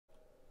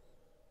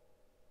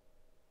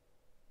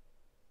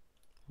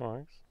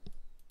Morgs.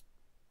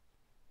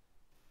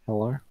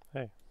 Hello?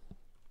 Hey.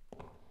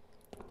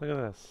 Look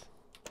at this.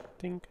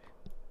 Dink.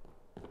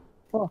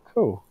 Oh,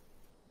 cool.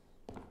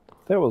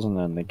 That wasn't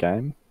in the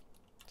game.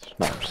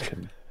 No, I'm just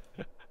kidding.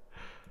 You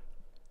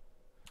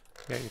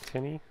got your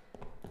tinny?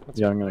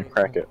 Yeah, I'm gonna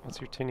crack it.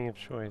 What's your tinny of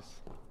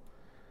choice?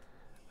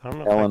 I don't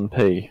know L and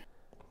P.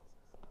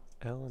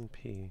 L and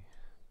P.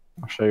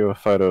 I'll show you a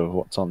photo of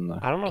what's on the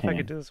I don't know can. if I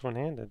could do this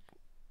one-handed.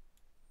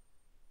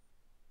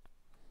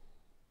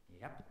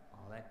 Yep,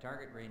 all that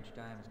target range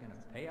time is gonna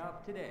pay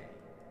off today.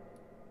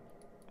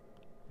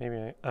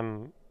 Maybe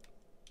I'm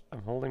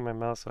holding my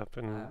mouse up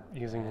and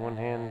using one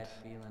hand.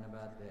 Feeling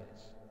about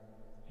this.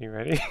 You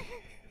ready?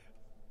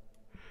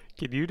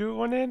 Can you do it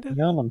one-handed?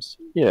 No,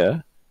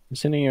 yeah. I'm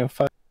sending you a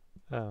photo.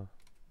 Oh.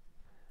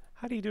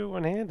 How do you do it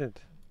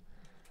one-handed?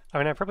 I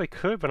mean, I probably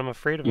could, but I'm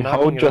afraid of You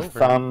knocking hold it your over.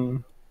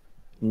 thumb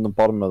on the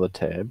bottom of the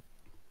tab.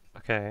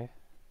 Okay.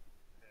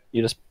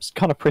 You just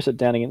kind of press it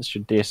down against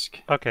your desk.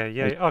 Okay,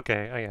 yeah,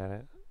 okay, I got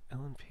it.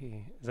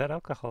 L&P. Is that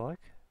alcoholic?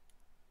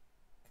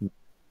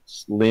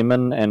 It's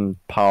lemon and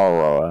power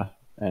rower.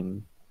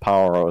 And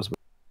power rower is...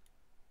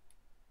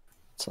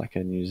 It's like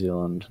a New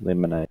Zealand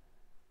lemonade.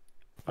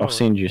 Oh, I'll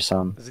send you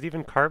some. Is it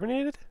even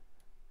carbonated?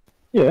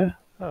 Yeah.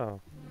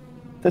 Oh.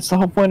 That's the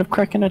whole point of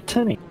cracking a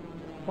tinny.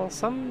 Well,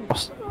 some...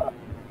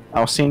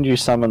 I'll send you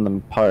some in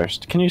the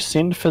post. Can you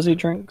send fizzy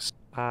drinks?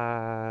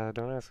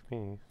 Don't ask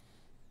me.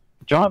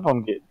 Giant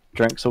Bomb get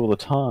drinks all the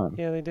time.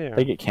 Yeah, they do.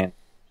 They get canned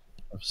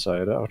of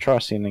soda. I'll try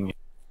sending you.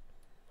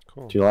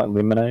 Cool. Do you like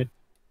lemonade?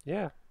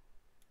 Yeah.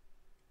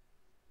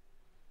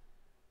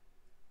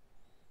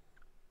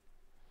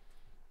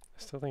 I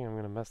still think I'm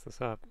gonna mess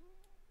this up.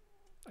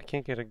 I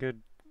can't get a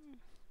good...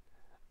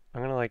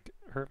 I'm gonna, like,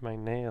 hurt my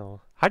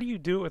nail. How do you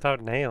do it without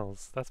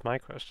nails? That's my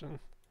question.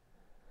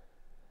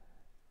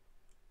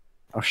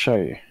 I'll show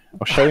you.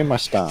 I'll show you my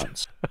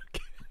stance.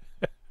 Okay.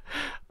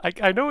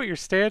 I know what your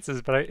stance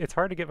is, but it's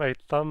hard to get my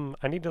thumb...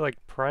 I need to, like,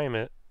 prime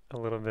it a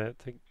little bit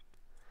to...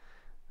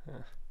 I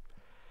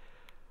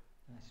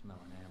smell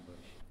an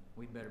ambush.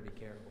 We'd better be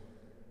careful.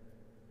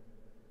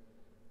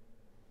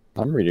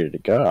 I'm ready to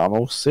go. I'm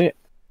all set.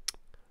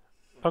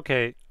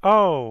 Okay.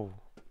 Oh.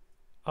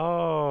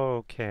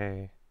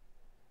 Okay.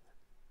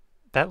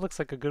 That looks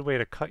like a good way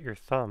to cut your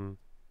thumb.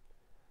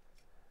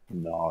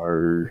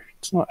 No,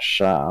 it's not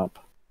sharp.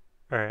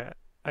 Alright.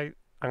 I'm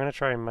gonna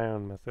try my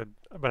own method,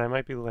 but I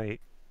might be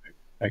late.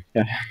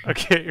 Okay.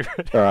 Okay, you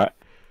ready? Alright.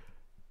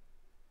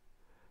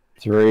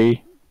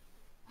 3,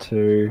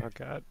 2, Oh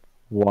god.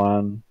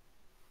 1,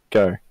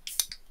 go.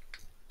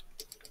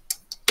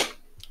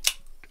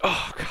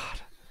 Oh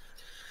god.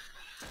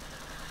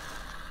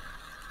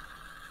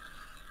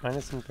 Mine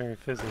isn't very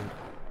fizzy.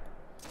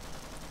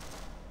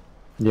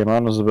 Yeah,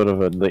 mine was a bit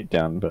of a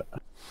letdown, but...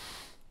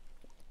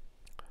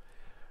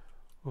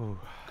 Ooh.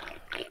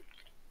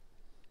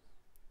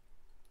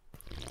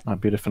 I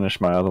better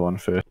finish my other one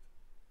first.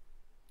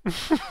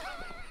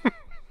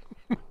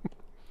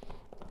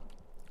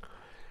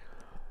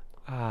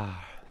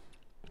 Ah.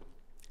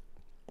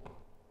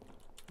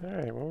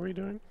 Alright, what were we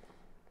doing?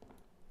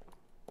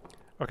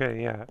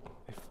 Okay, yeah.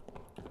 If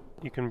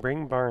you can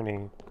bring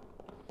Barney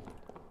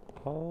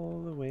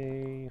all the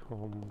way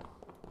home.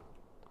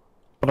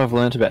 What I've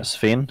learned about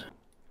Sven...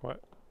 What?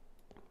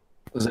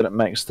 Is that it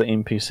makes the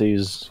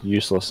NPCs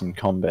useless in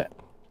combat.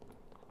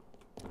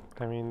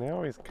 I mean, they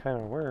always kind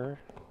of were.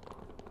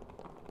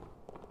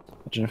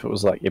 Imagine if it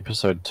was like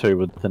episode 2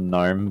 with the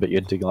gnome, but you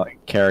had to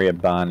like carry a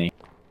Barney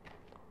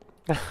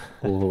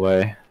all the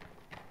way.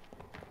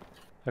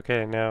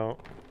 Okay, now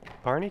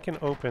Barney can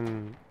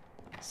open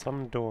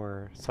some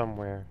door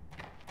somewhere.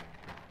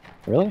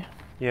 Really?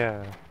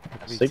 Yeah.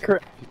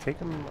 Secret? If you take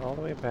him all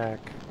the way back,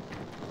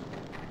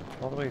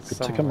 all the way Could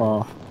somewhere. tick him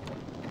off.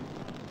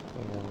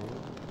 And then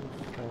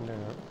we'll find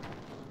out.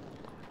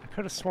 I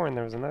could have sworn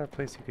there was another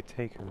place you could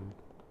take him.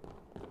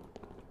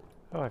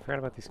 Oh, I forgot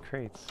about these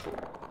crates.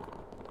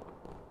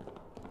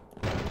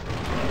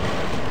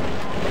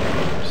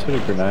 Just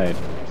hit a grenade.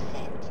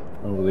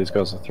 Oh, these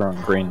guys are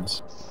throwing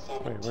greens.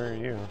 Wait, where are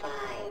you?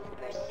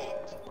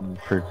 I'm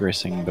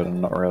progressing, but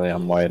I'm not really.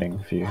 I'm waiting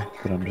for you.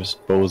 But I'm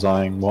just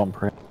bullseyeing what I'm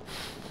pressing.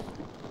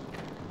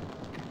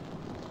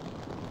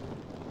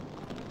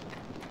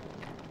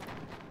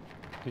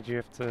 Did you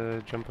have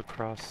to jump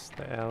across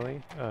the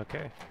alley?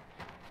 Okay.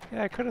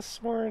 Yeah, I could have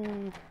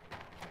sworn...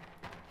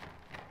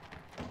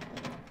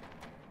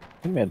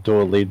 I think that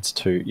door leads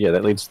to... Yeah,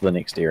 that leads to the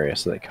next area,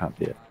 so that can't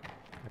be it.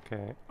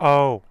 Okay.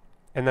 Oh!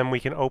 And then we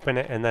can open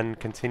it and then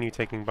continue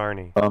taking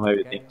Barney. Oh,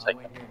 maybe Okay, then I'll take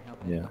wait him. here and help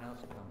Yeah. anyone else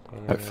who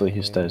comes. Hopefully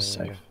he stays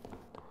safe.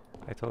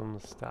 I told him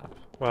to stop.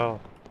 Well,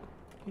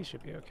 he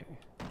should be okay.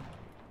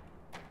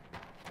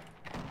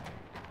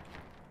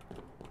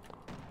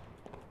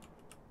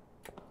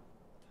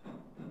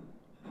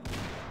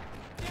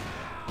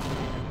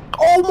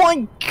 Oh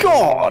my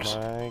god! Oh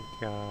my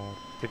god.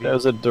 Did he... That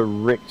was a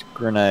direct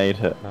grenade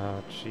hit.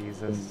 Oh,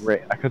 Jesus.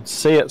 I could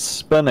see it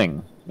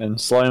spinning in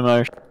slow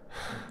motion.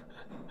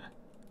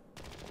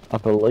 I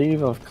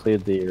believe I've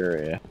cleared the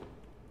area.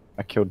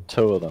 I killed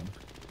 2 of them.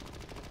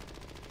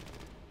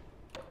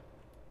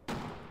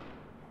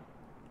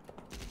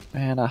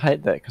 Man, I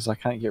hate that because I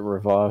can't get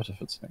revived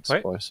if it's an Wait.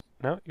 explosive.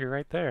 No, you're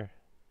right there.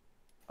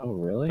 Oh,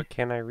 really? But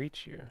can I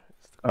reach you?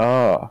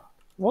 Oh,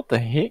 what the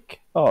heck?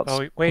 Oh, it's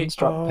Oh, wait.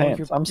 pinstripe Oh,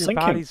 pants. I'm your sinking.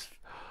 body's...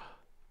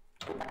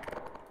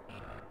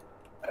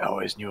 I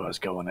always knew I was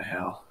going to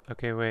hell.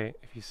 Okay, wait.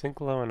 If you sink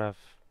low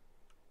enough,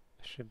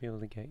 I should be able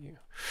to get you.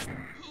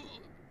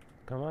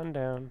 Come on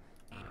down.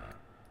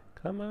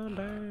 Come on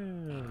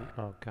down.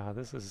 Oh, God,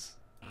 this is...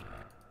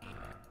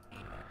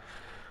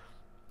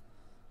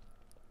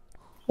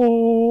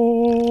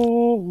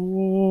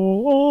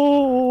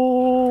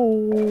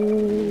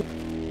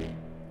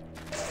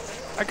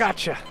 I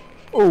gotcha!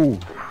 Oh,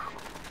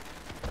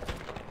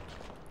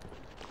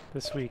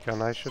 This week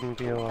on I Shouldn't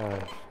Be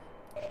Alive.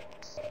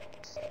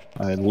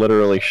 I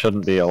literally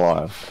shouldn't be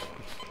alive.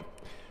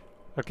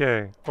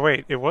 Okay. Oh,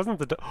 wait, it wasn't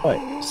the...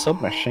 Wait,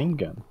 submachine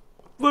gun.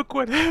 Look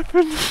what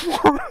happened!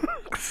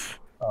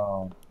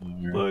 Oh,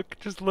 no. Look,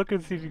 just look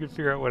and see if you can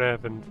figure out what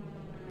happened.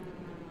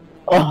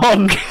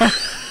 Oh, no!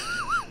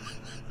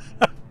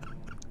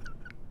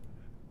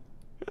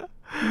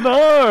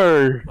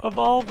 No! Of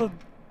all the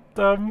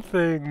dumb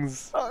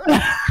things.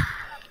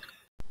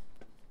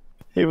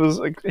 He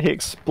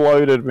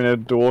exploded when a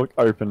door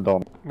opened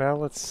on him. Now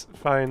let's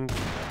find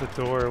the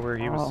door where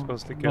he was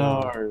supposed to go.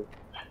 No.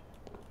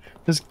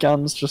 His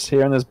gun's just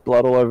here and there's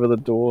blood all over the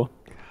door.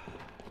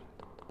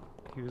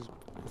 He was...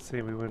 Let's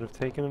see, we would have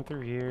taken him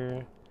through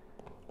here.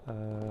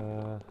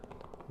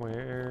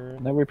 Where...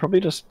 No, we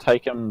probably just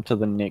take him to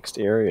the next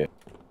area.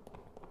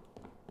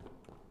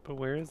 But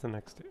where is the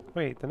next...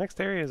 Wait, the next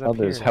area is Oh, up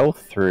there's here.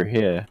 health through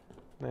here.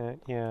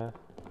 Yeah.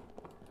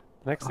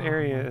 Next Oh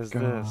area my is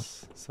God.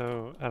 this,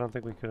 so I don't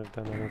think we could have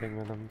done anything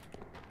with him.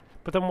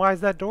 But then why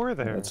is that door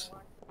there?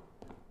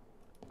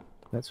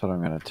 That's what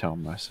I'm gonna tell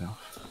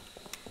myself.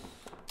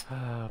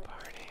 Ah,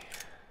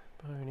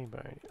 Barney.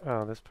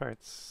 Oh, this part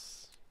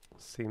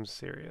seems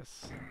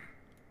serious.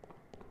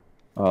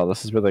 Oh,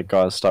 this is where the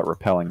guys start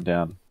rappelling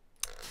down.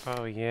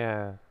 Oh,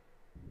 yeah.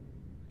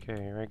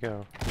 Okay, here I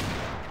go.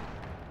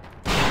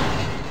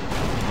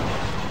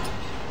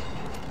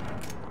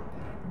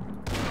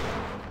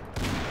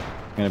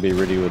 I'm gonna be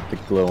ready with the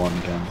glue-on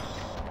gun.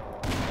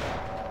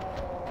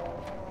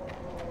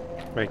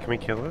 Wait, can we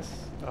kill this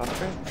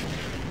Oscar?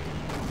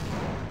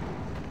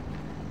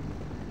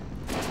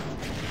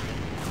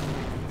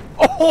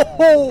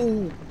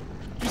 Oh!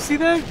 You see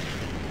that?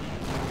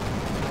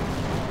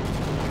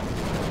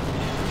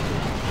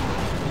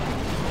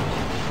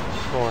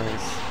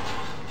 Boys.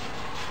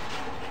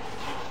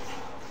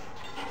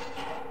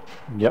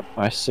 Yep,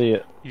 I see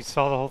it. You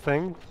saw the whole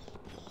thing?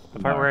 The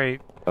part No. where I...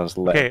 I was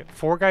late. Okay,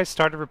 4 guys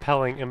started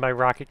repelling and my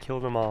rocket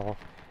killed them all.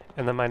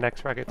 And then my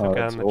next rocket Oh, took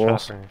that's on the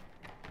awesome. chopper.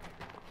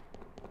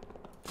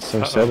 So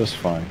Uh-oh.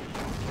 satisfying.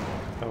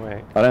 Oh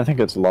wait. I don't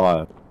think it's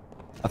live.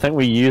 I think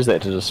we use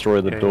that to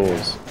destroy the Yeah,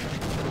 doors.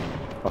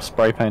 I'll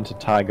spray paint a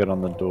target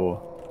on the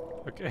door.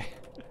 Okay.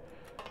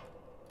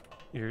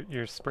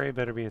 Your spray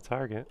better be a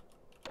target.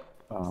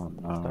 Oh If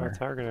it's not a no.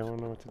 target, I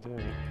won't know what to do.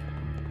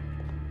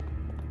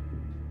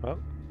 Well,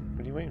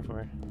 what are you waiting for?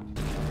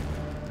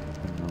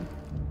 Hang on.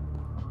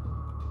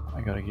 I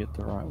gotta get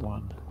the right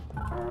one.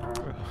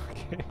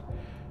 Okay.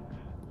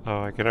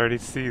 Oh, I can already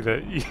see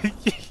that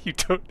you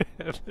don't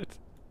have it.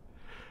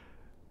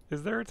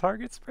 Is there a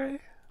target spray?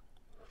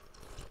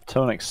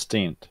 To an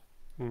extent.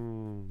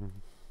 Hmm.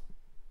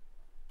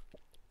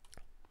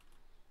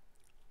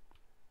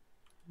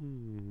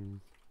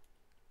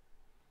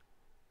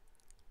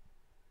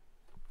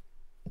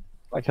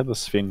 Like how the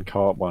Sven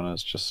Coop one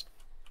is just...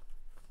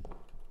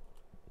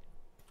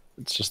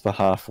 It's just the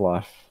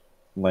Half-Life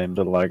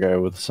Lambda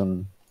logo with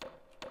some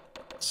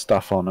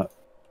stuff on it.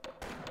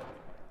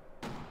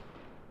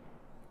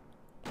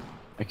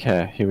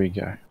 Okay, here we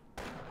go.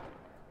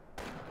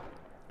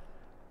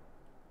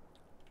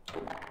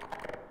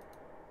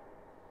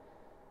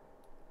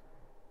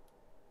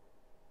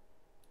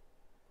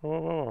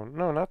 Whoa,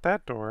 no, not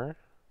that door.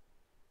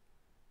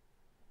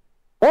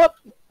 What?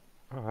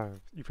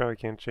 You probably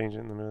can't change it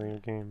in the middle of your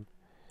game.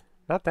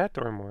 Not that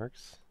door,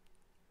 Morgs.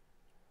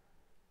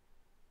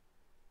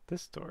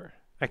 This door.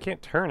 I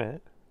can't turn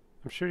it.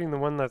 I'm shooting the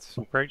one that's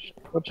right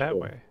Which that door?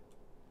 way.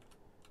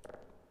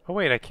 Oh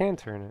wait, I can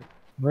turn it.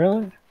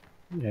 Really?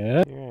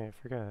 Yeah. Yeah, I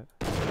forgot.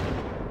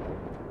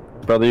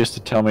 Brother used to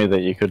tell me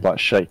that you could like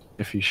shake,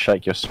 if you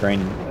shake your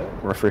screen, it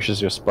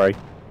refreshes your spray.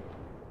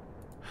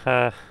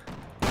 Huh.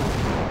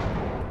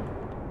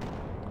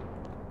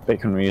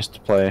 Back when we used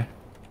to play.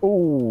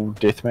 Ooh,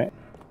 deathmatch.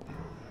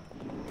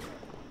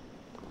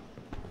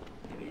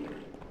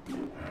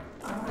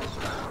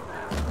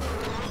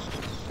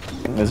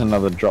 There's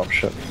another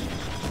dropship.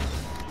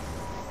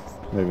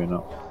 Maybe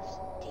not.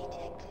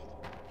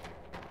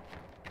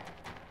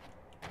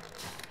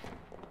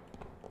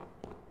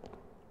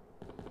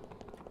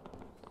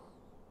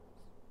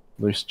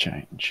 Loose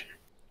change.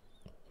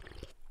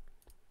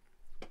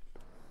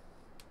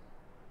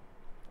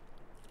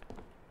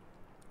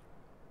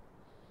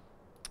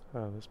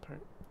 Oh, this part.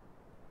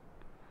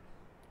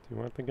 Do you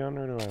want the gun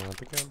or do I want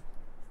the gun?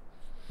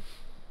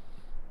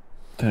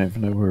 Don't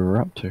even know where we're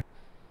up to.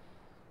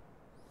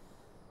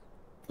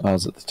 I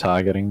was at the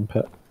targeting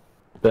pit.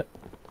 Bit.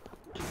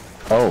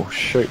 Oh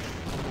shoot.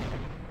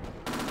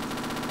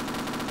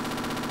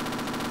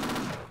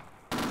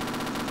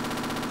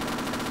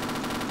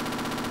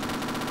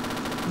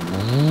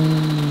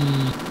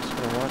 I'm just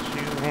gonna watch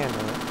you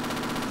handle it.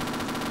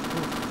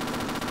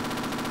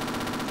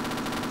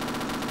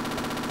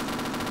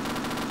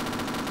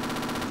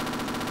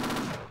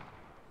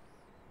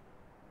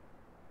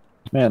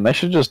 Man, they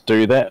should just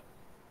do that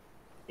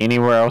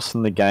anywhere else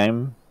in the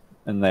game,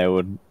 and they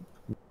would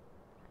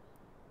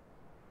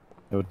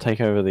take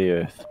over the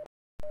earth.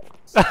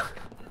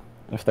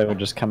 If they would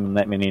just come in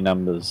that many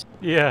numbers.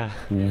 Yeah.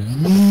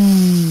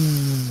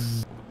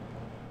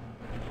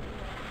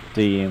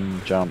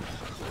 DM jump.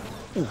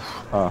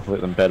 Oof. Oh, let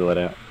them battle it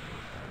out.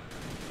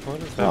 What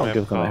is that I'll map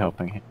give them a called?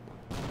 helping hand.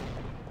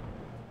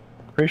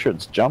 Pretty sure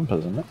it's jump,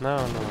 isn't it? No.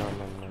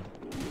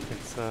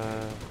 It's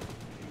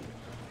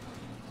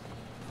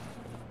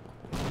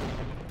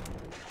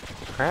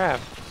crap.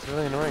 It's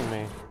really annoying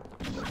me.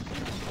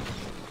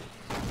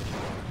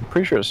 I'm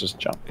pretty sure it's just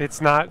jump.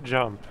 It's not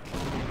jump.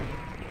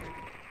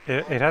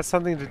 It has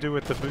something to do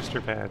with the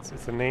booster pads.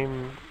 It's a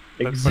name.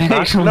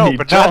 Exactly.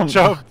 But not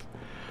jump.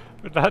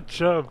 But not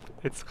jump.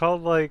 It's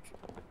called like.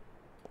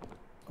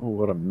 Oh,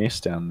 what a mess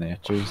down there.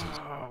 Jesus.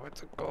 Oh,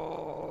 what's it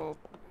called?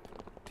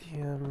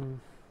 DM.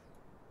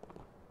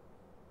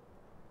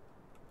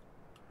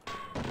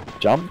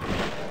 Jump?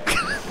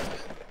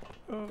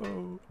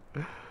 Oh.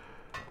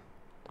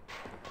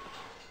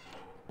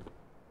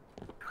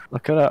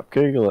 Look it up.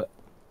 Google it.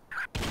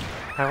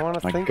 I want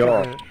to My think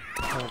God. of it.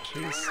 Oh,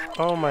 jeez.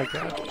 Oh my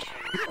gosh.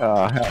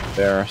 Oh, how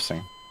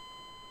embarrassing.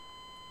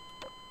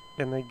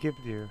 And they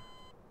gibbed you.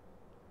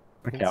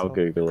 Okay, I'll Insult-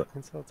 Google it.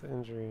 Insult to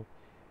injury.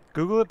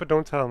 Google it, but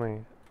don't tell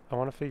me. I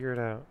want to figure it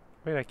out.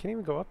 Wait, I can't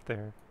even go up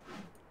there.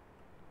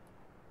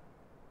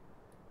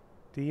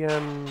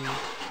 DM.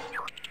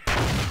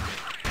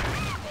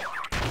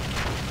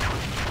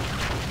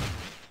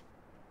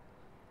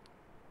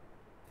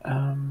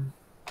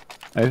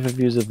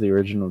 Overviews of the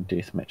original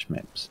deathmatch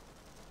maps.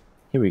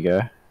 Here we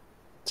go.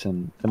 It's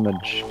an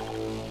image.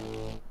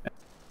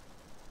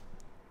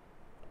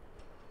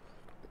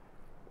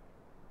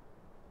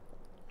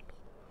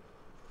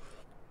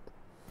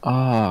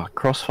 Ah,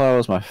 Crossfire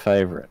was my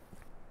favorite.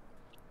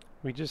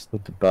 We just.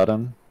 With the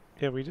button.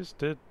 Yeah, we just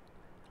did.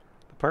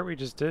 The part we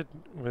just did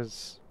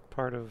was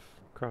part of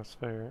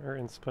Crossfire, or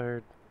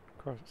inspired.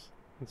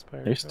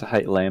 Inspired. I used to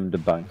hate Lambda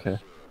Bunker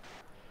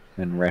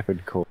and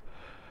Rapid Core.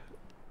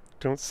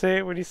 Don't say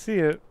it when you see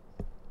it.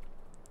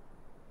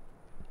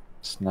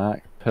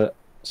 Snark Pit,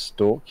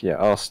 Stalk. Yeah,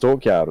 oh,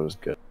 Stalkyard was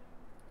good.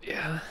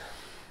 Yeah.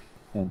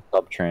 And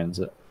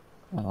Subtransit.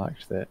 I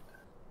liked that.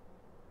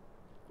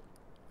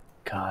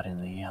 God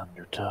in the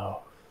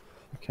Undertow.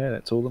 Okay,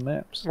 that's all the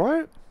maps.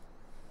 What?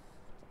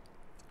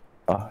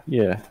 Oh,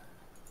 yeah.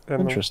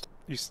 And Interesting.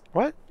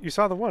 What? You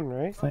saw the one,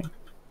 right? I think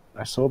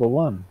I saw the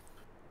one.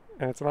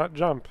 And it's not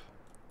jump.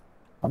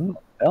 I'm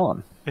not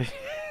telling.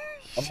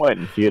 I'm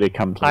waiting for you to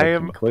come to I the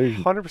am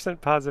conclusion.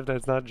 100% positive that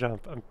it's not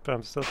jump.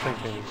 I'm still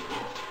thinking.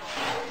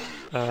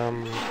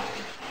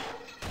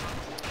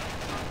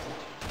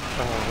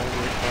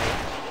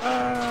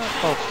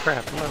 Oh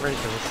crap! I'm not ready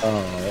for this.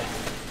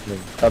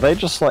 Oh, are they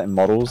just like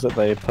models that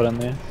they put in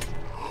there?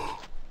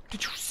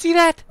 Did you see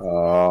that?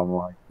 Oh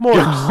my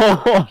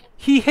Morgs. God!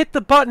 He hit the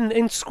button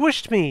and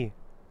squished me.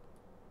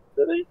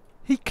 Did he?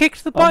 He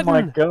kicked the Oh button.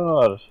 my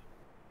God!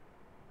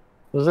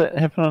 Does that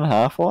happen in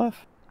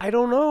Half-Life? I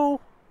don't know,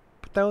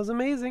 but that was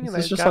amazing, This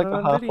and is I just got like it the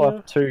on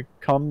Half-Life video. 2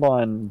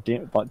 Combine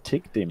like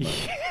tech demo.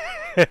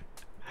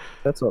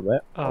 That's what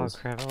that Oh was.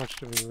 crap! How much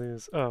did we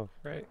lose? Oh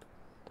right.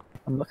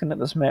 I'm looking at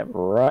this map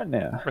right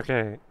now.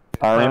 Okay.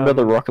 I remember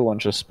the rocket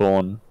launcher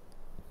spawn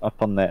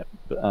up on that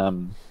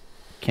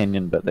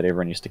canyon bit that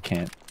everyone used to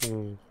camp.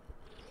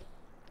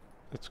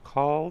 It's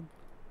called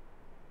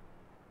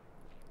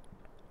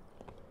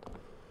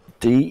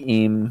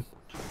DM.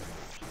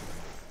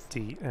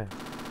 DM.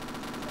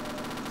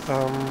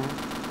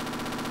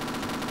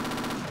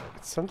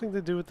 It's something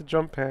to do with the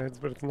jump pads,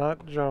 but it's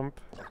not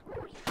jump.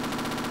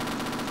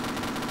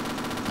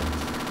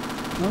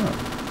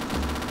 Oh.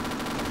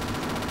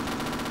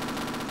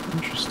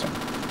 Interesting.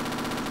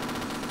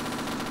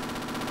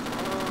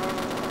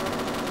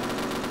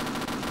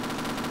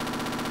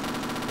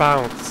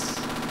 Bounce.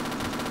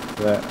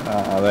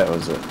 That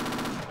was it.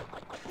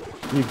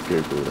 You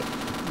googled it.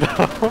 No,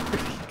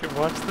 you can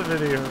watch the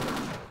video.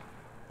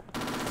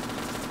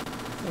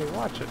 Hey,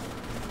 watch it.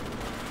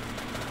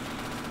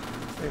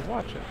 Hey,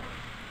 watch it.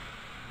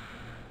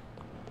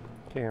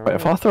 Okay, Wait,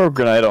 if I throw a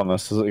grenade on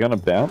this, is it gonna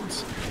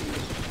bounce?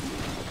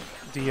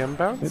 DM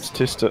bounce? Let's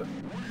test it.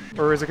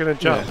 Or is it gonna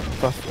jump?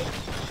 Yeah.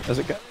 Is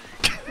it go?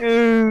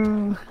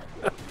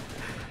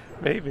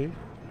 Maybe.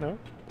 No?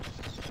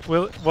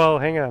 Well,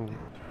 hang on.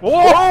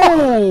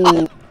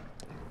 Whoa!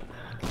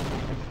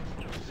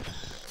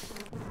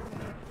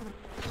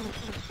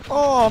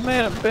 Oh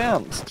man, it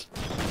bounced.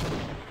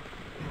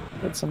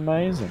 That's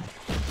amazing.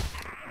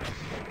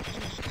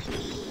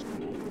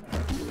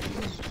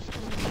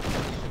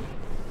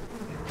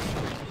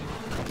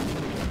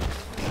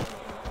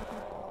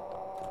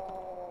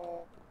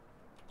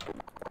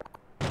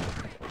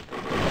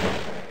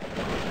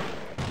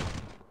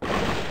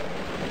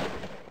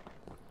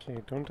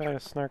 Okay, don't die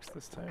of snarks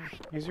this time.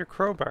 Use your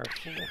crowbar.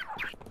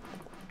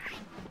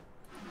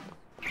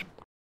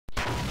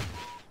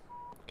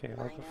 Okay,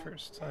 I'll go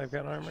first. I've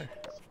got armor.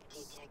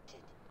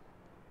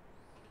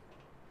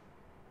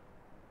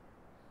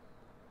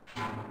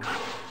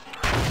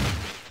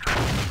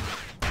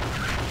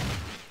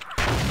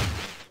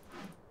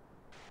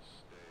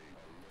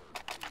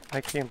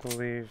 I can't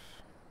believe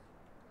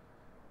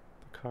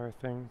the car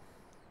thing.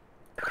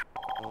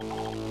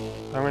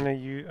 I'm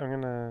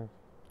gonna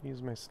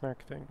use my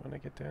snark thing when I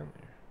get down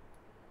there.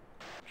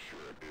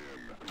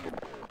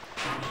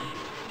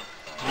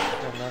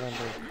 I'm not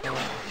under a car.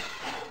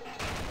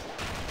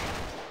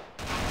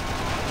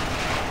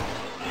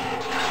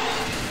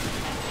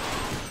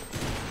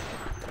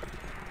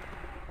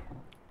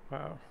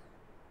 Wow.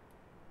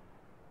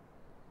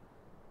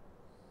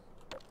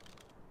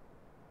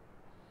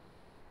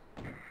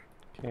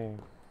 Okay.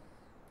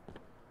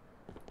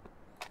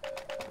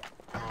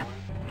 Power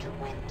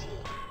 20.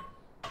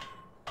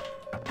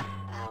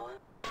 Power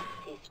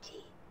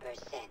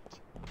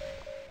 50%.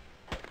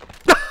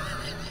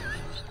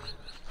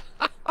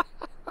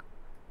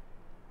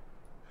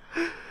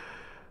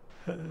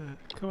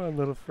 Come on,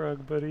 little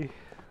frog buddy.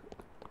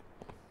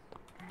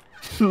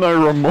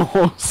 No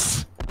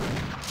remorse.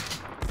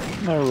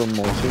 No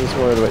remorse. You're just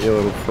worried about your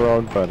little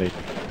frog buddy.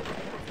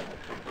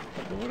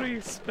 What do you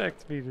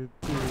expect me to do?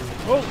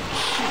 Oh,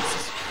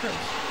 Jesus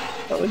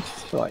Christ. At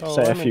least like Oh,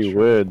 say I'm a in few trouble.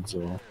 words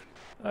or.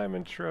 I'm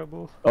in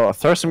trouble. Oh,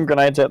 throw some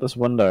grenades out this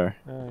window.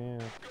 Oh, yeah.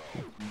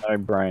 No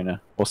brainer.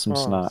 Or some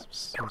snark.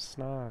 Some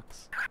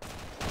snarks.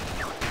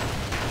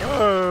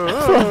 Oh,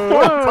 It's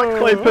like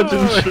clay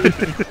pigeon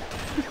shooting.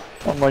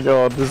 Oh my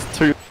god, there's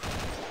two.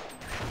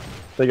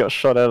 They got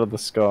shot out of the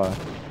sky.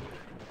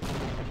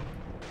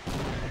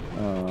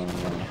 Oh no.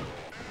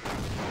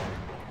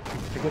 I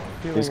get the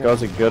feeling These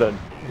guys are good at,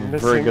 very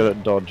missing- good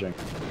at dodging.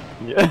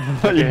 Yeah,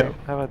 Okay, yeah.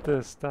 how about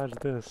this? Dodge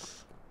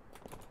this.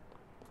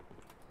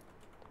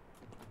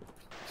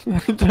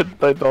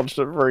 They dodged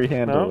it very No,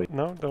 handily.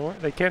 no, don't worry.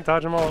 They can't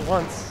dodge them all at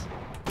once.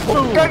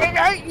 Oh, go, go,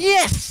 go!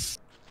 Yes!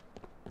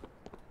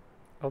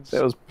 I'll just,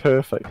 That was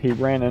perfect. He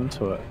ran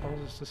into it. I'll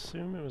just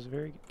assume it was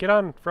very... Get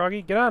on,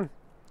 Froggy, get on!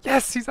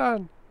 Yes, he's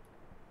on!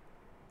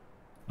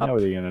 Now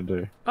what are you gonna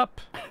do?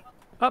 Up!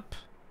 Up!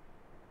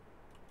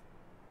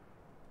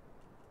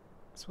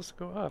 It's supposed to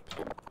go up.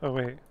 Oh,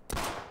 wait.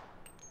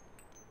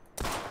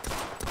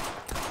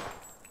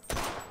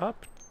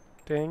 Up?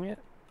 Dang it.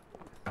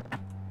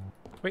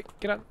 Wait,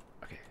 get on.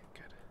 Okay,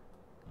 good.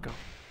 Go.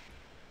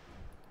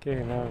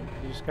 Okay, now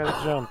you just gotta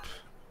jump.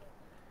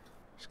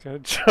 Just gotta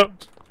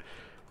jump.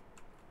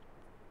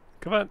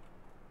 Come on.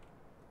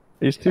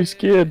 He's too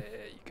scared. Yeah,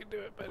 you can do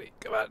it, buddy.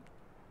 Come on.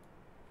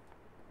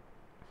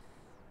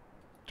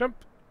 Jump.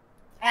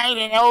 I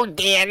don't know,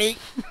 Daddy.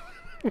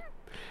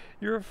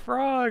 You're a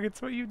frog.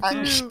 It's what you do.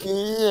 I'm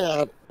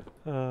scared.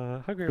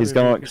 How great He's would it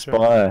gonna be if you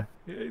jumped? expire.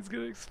 Yeah, he's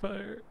gonna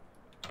expire.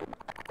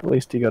 At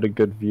least he got a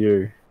good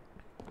view.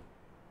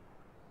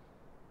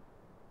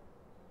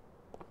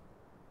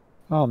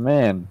 Oh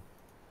man,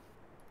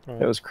 Oh,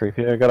 that was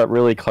creepy. I got up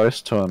really close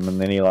to him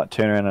and then he like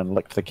turned around and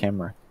licked the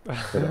camera.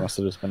 But it must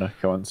have just been a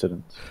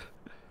coincidence.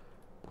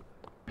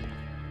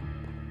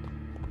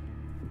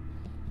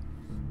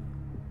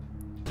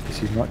 Guess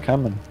he's not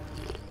coming.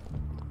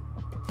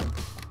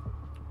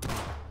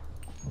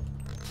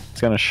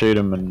 It's gonna shoot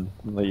him and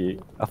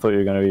I thought you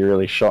were gonna be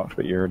really shocked,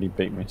 but you already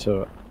beat me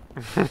to it.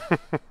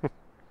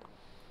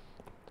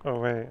 Oh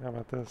wait, how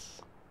about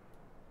this?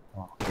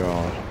 Oh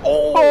god.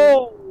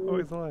 Oh,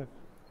 he's alive.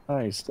 Oh,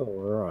 he's still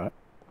alright.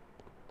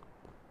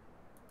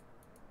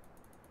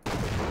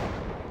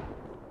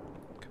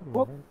 Come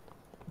What? on.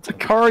 It's a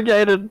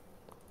corrugated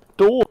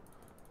door.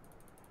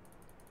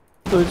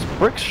 Those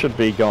bricks should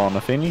be gone,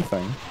 if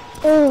anything.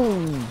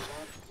 Oh!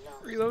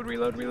 Reload,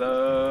 reload,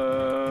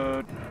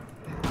 reload!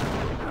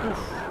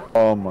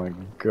 Oh my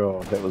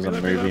god, that was a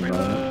Reload, movie reload,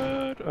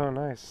 moment. reload! Oh,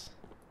 nice.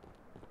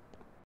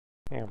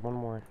 Yeah, one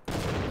more.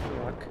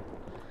 Good luck.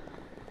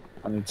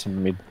 I need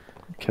some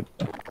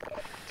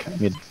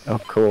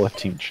call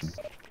attention.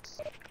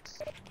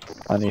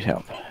 I need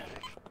help.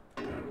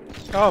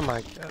 Oh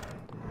my god.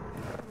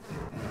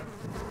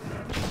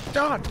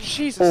 Oh,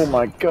 Jesus! Oh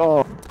my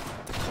god!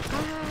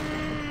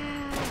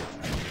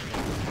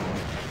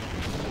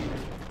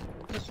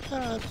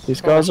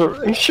 These guys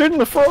are. He's shooting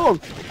the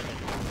frog!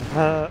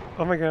 Oh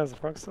my god, is the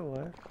frog still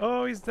alive?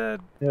 Oh, he's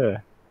dead. Yeah.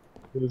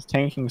 He was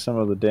tanking some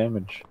of the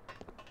damage.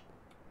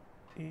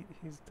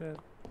 He's dead.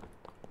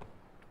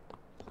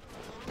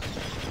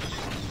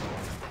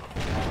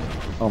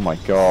 Oh my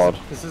god.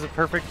 This is a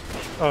perfect...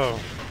 Oh.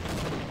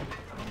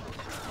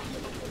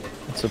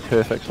 It's a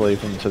perfect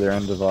leap into their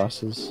own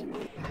devices.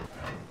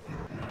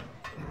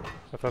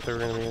 I thought there were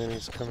gonna be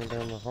enemies coming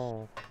down the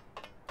hall.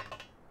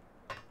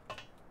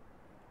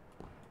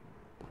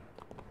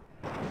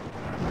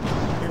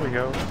 Here we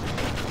go.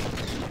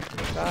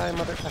 Die,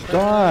 motherfucker.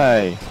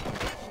 Die!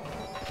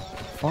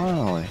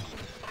 Finally.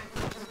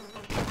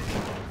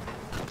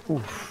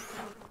 Oof.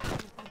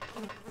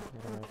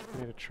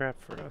 Made a trap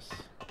for us.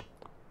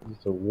 Is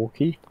it a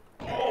walkie?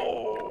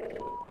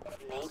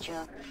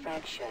 Major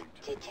fracture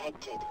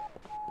detected.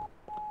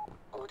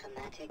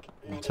 Automatic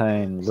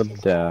Contain medical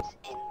libdar.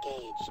 systems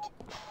engaged.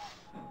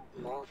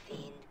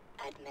 Morphine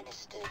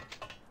administered.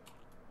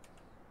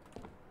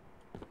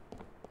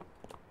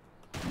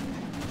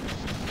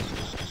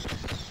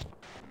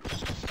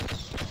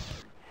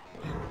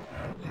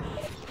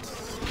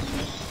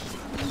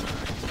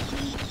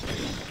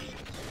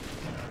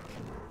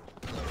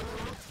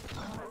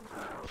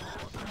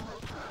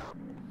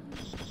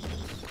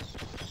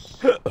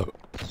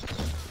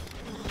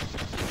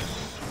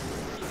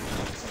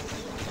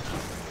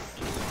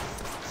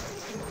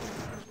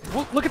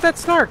 Well, look at that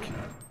snark!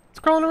 It's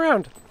crawling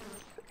around.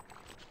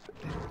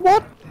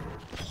 What?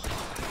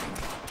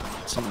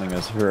 Something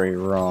is very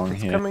wrong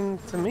It's here. coming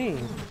to me.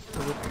 Is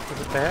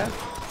it bad?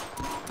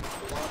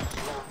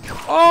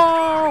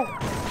 Oh!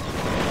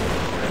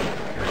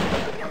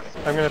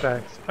 I'm gonna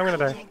die. I'm gonna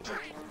die.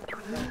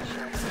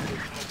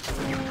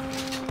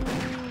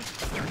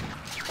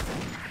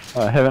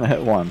 I haven't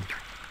hit one.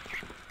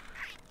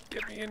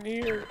 Get me in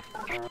here.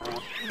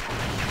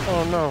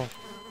 Oh no.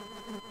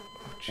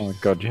 Oh my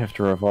god, you have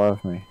to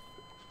revive me.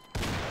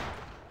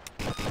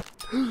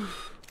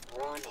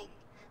 Warning.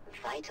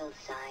 Vital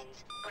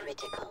signs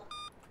critical.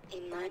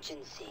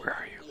 Emergency. Where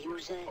are you?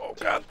 User Oh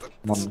god,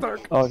 the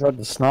snark. Oh god,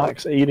 the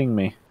snark's eating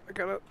me. I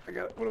got it.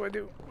 What do I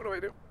do? What do I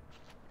do?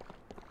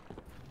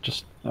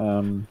 Just,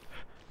 I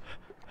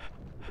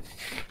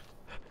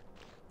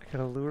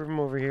gotta lure him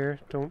over here.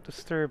 Don't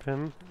disturb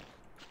him.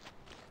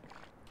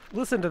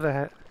 Listen to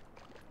that.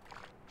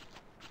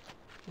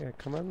 Yeah,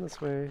 come on this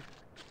way.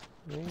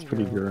 There it's you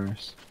pretty go.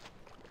 gross.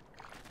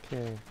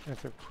 Okay, I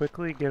have to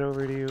quickly get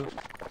over to you.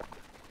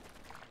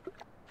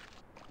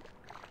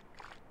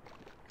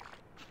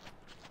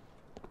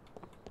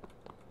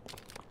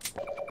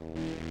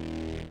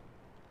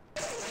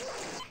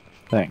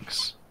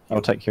 Thanks.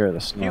 I'll take care of the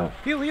Heal, snark.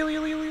 heal, heal,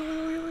 heal, heal, heal,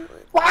 heal, heal, heal.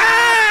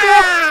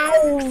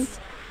 Wow!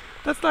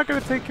 That's not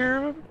gonna take care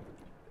of him.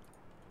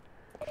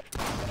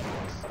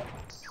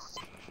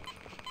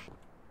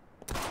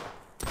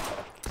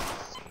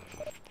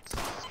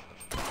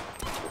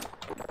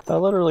 They're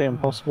literally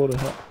impossible to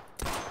hit.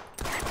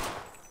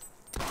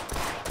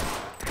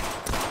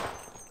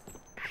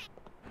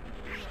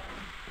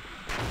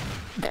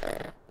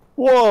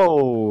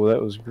 Whoa,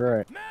 that was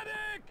great.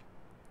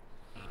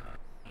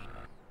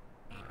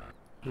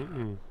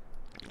 Mm-mm.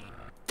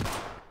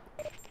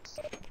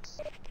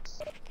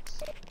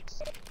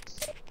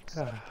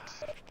 Ah.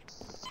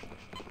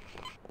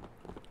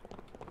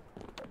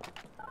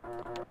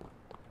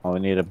 Oh, we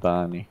need a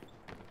Barney.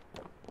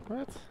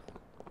 What?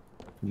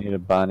 We need a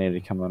Barney to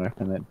come and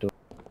open that door.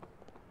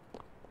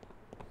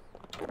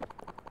 Oh,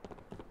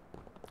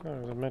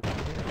 there's a mental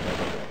here.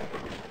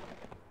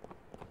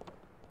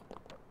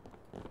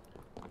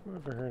 Who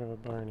ever heard of a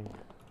Barney?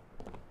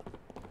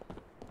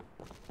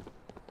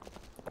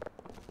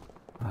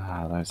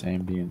 Ah, those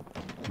ambient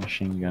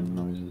machine gun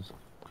noises.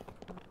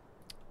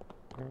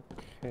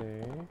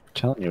 Okay. I'm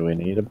telling you, we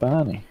need a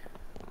Barney.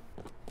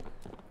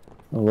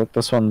 Oh, look,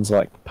 this one's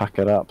like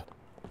puckered up.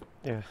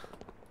 Yeah.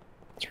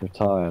 It's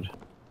retired.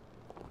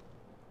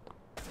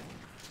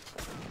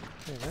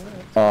 Yeah,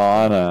 that's- Oh,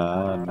 I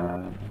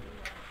know.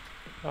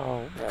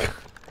 Oh.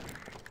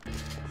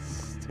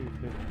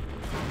 Stupid.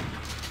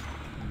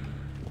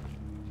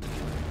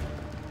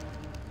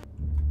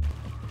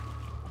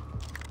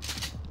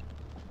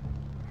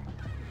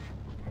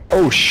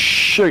 Oh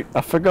shoot,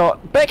 I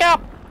forgot. Back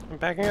up! I'm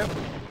backing up.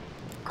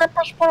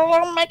 Cripples put a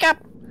little makeup.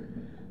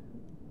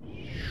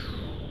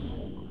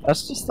 I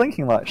was just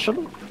thinking, like,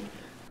 isn't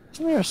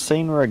there a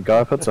scene where a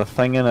guy puts a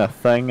thing in a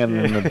thing and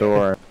then the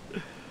door?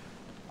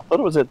 I thought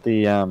it was at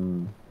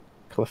the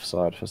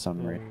cliffside for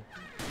some reason.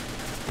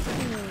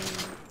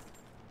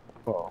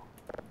 Oh,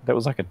 that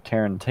was like a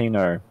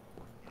Tarantino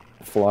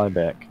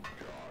flyback.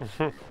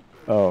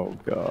 Oh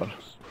god.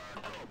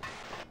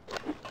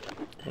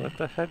 Let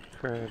the head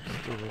crabs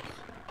do it.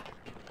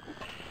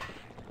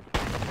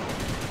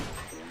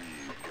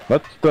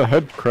 Let the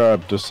head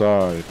crab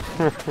decide.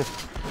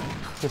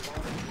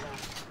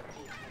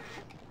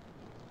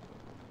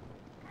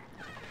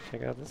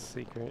 Check out this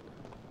secret.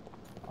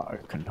 I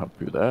can help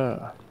you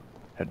there.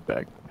 Head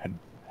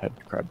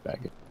crab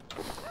bag.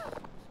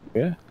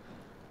 Yeah.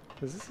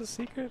 Is this a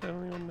secret? I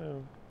don't even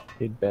know.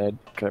 Head bag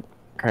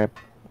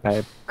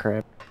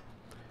crab.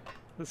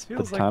 This The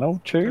feels like... tunnel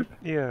tube?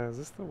 Yeah, is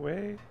this the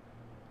way?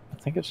 I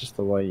think it's just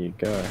the way you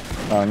go.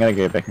 Oh, I'm gonna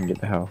go back and get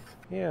the health.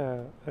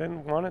 Yeah, I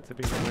didn't want it to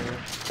be the way.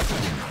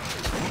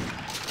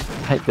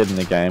 I hate that in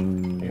the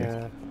game.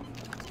 Yeah.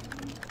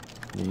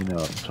 You know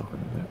what I'm talking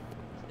about.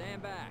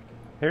 Stand back.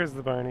 Here's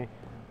the Barney.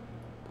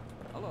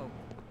 Hello.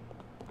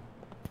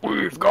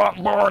 We've got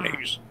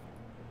Barneys.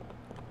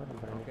 Oh,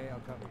 Barney. Okay,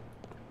 I'll cover you.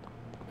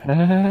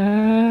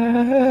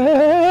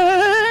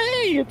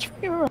 Hey, it's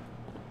real.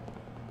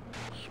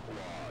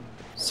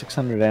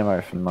 600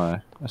 ammo for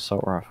my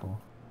assault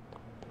rifle.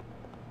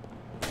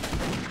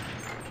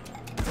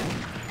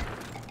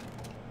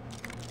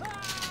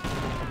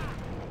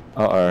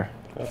 Uh-oh.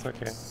 That's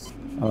okay.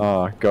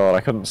 Oh god,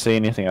 I couldn't see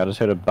anything. I just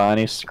heard a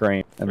Barney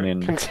scream. And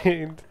then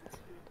contained.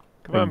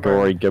 Come a on, gory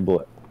Barney.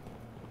 giblet.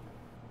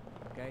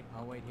 Okay,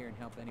 I'll wait here and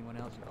help anyone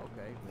else.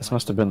 Okay. This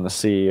must have been the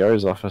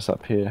CEO's office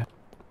up here.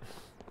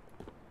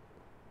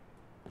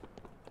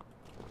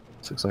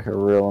 This looks like a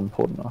real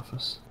important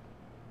office.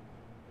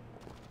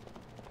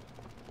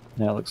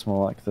 Now it looks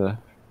more like the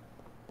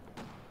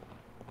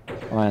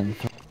Iron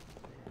Throne.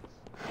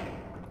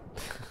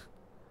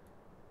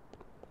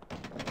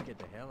 Get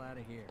the hell out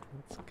of here.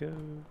 Let's go.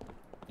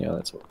 Yeah,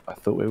 that's what I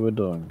thought we were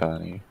doing,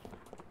 Barney.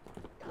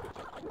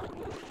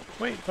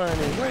 Wait,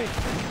 Barney, wait!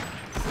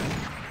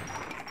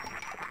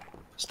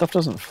 Stuff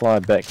doesn't fly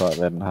back like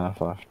that in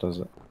Half-Life, does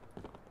it?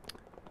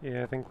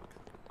 Yeah, I think.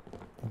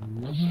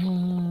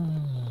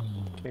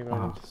 Okay,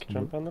 Barney, just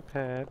jump on the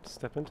pad,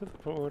 step into the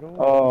portal.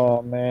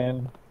 Oh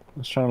man, I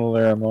was trying to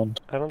lure him on.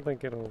 I don't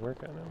think it'll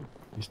work on him.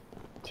 He's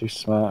too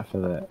smart for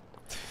that.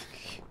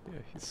 Yeah,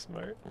 he's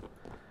smart.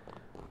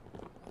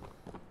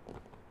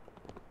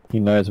 He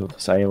knows what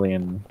this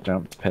alien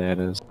jump pad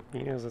is.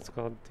 He knows it's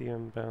called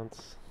DM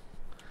bounce.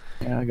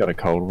 Yeah, I got a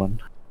cold one.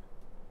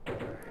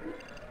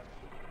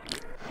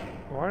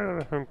 Why did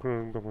I think we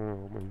were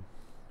going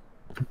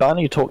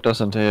Barney talked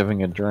us into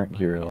having a drink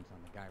here. On the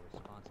guy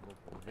responsible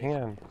for this Hang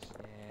on. mess.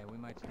 Yeah, we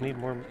might Need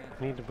more.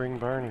 Need to bring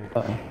Barney.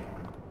 Uh-oh.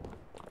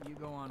 You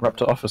go on. We're up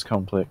to office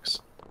complex.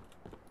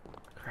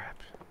 Crap.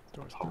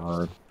 Door's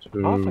closed.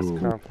 R2.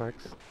 Office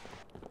complex.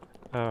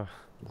 Oh.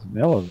 There's an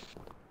elevator.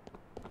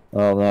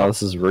 Oh no,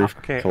 this is roof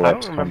Okay, I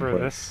collapse don't remember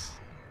complex. this.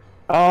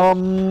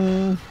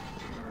 Oh!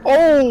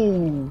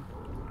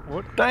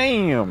 What?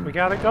 Damn! We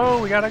gotta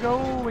go. We gotta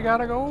go. We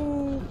gotta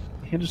go.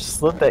 He just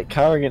slid that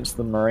car against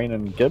the marine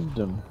and gibbed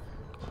him.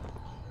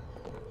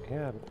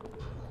 Yeah.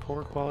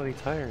 Poor quality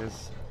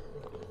tires.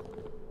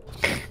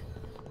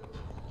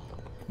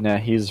 Now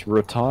he's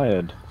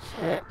retired.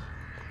 I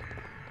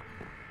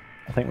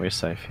think we're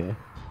safe here.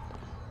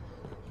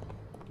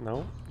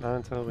 No, not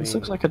until we. This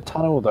looks like a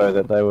tunnel though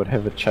that they would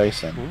have a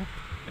chase in.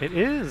 Hmm? It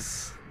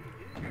is.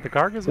 The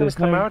Garga's gonna There's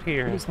come no- out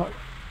here. there's not-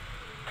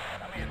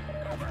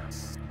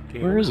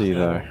 Where is he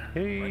though?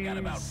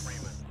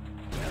 He's...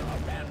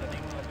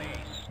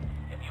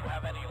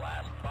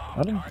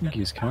 I don't think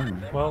he's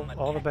coming. Well,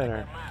 all the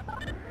better.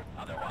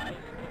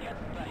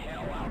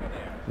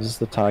 Is this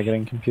the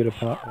targeting computer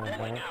part?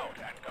 Uh-huh.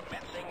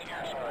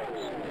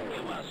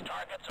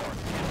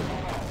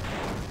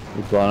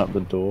 We've blown up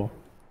the door.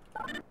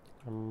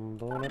 I'm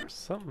blowing up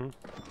something.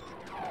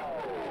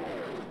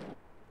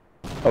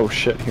 Oh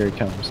shit, here he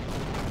comes.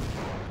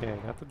 Okay, I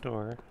got the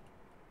door.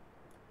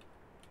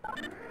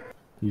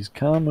 He's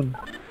coming.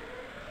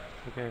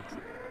 Okay.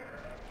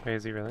 Wait,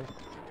 is he really?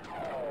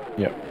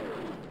 Yep.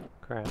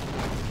 Crap.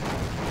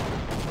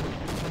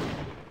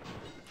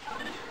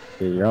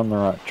 Yeah, you're on the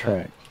right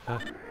track. I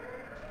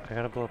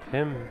gotta blow up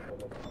him.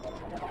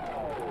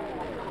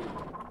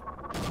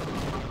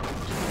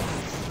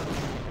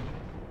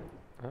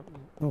 Oh,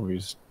 Oh,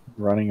 he's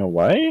running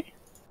away?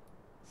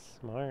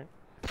 smart.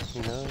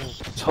 You know.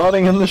 He's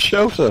hiding in the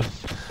shelter.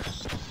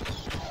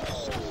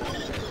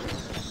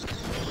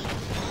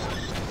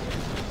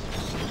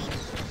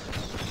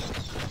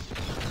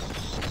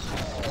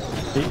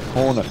 Eat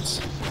hornets.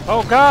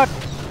 Oh God!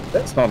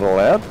 That's not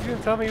allowed. You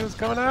didn't tell me he was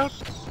coming out.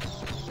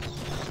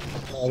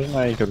 I didn't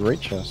know you could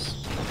reach us.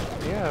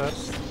 Yeah,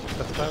 that's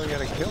why we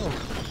gotta kill him.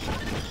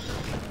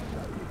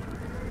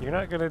 You're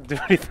not gonna do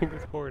anything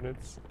with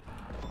hornets.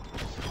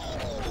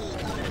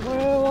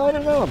 Well, I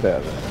don't know about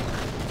that.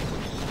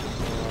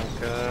 Oh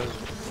God.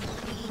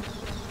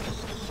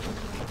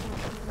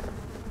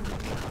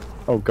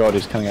 Oh god,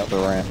 he's coming up the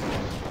ramp.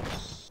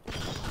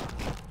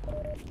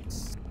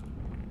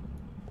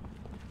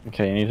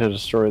 Okay, you need to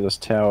destroy this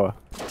tower.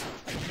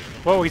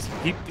 Whoa, he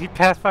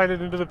pathfinded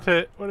into the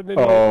pit. What an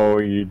idiot. Oh,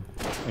 you...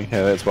 Okay,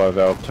 that's why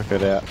Valve took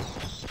it out.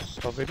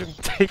 Well, they didn't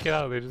take it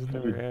out, they just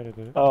never added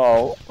it.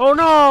 Oh. Oh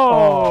no!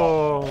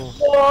 Oh.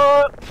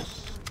 What?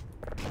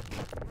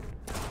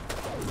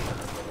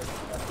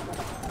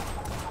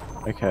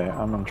 Okay,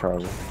 I'm in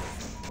trouble.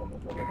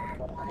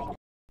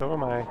 So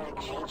am I.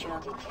 Creature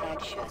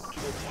detection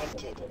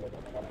detected.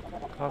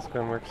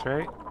 Costco works,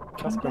 right?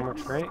 Costco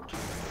works, right?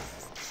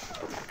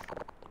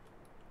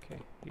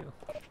 Okay, heal.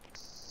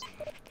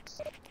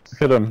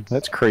 Look at him,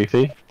 that's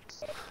creepy.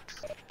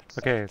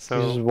 Okay, He's just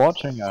so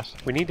watching us.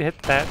 we need to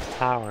hit that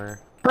tower.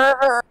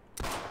 Yeah,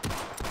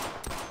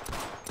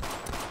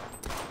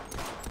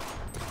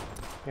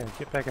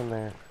 get back in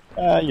there.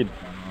 Ah, you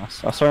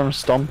dumbass. I saw him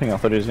stomping, I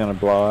thought he was gonna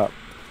blow up.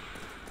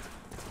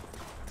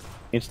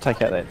 Need to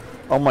take out that...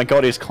 Oh my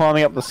god, he's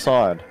climbing up the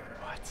side.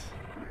 What?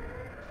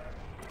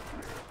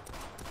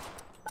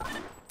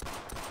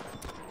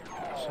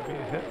 Should be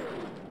a hit.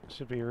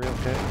 Should be a real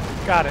hit.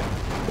 Got it!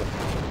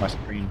 My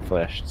screen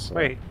flashed, so...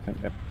 Wait. I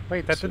think that...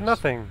 Wait, that did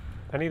nothing!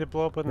 I need to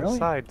blow up on the Really?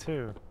 side,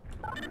 too.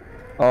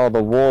 Oh,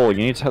 the wall. You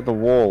need to hit the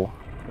wall.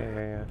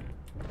 Yeah.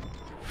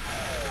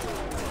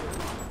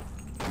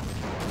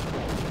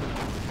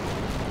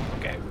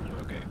 Okay.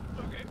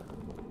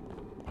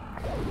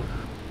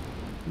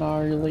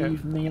 No,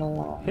 leave me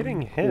alone.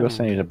 Hitting You him.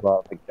 also need to blow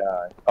up the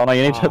guy. Oh no,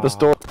 you need to hit this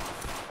door.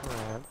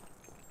 Crap.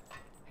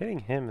 Hitting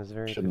him is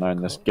very Should have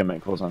known this difficult.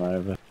 gimmick wasn't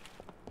over.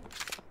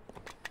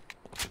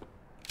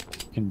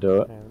 You can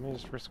do it. Yeah, let me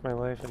just risk my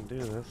life and do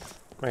this.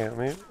 Wait, let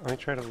me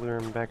try to lure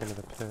him back into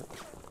the pit.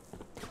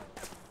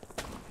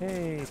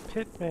 Hey,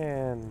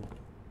 Pitman!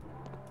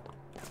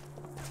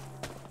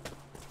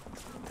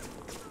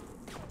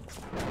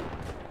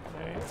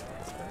 Alright,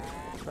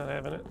 it's not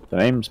having it. The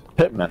name's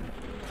Pitman.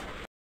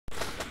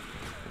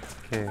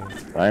 Okay.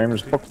 The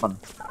name's Bookman.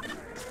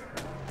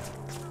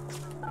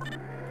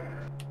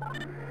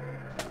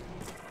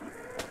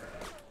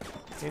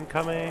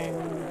 Incoming!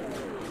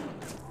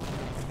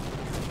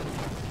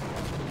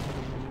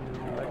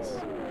 Nice.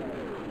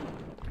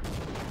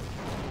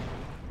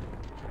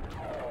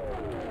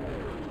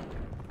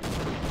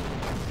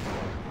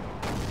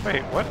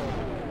 Wait, what?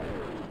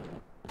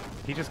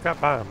 He just got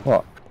bombed.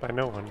 What? By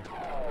no one.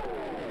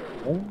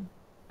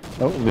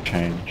 Oh, the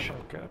change. Oh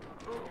god.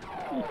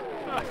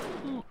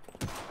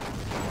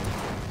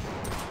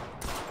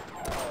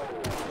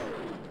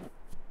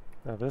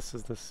 Now this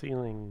is the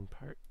ceiling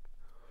part.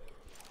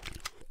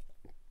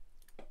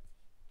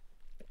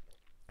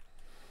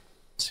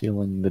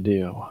 Sealing the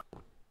deal.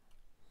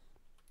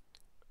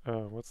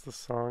 Oh, what's the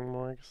song,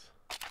 Morgs?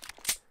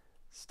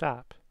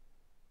 Stop.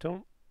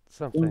 Don't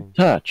something. Don't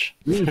touch.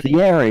 Leave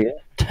the area.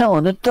 Tell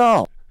an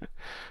adult. I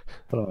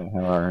don't know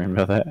how I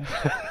remember that.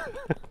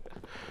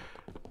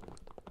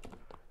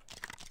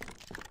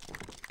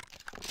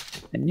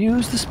 And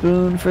use the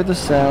spoon for the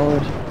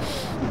salad.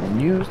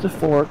 And use the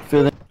fork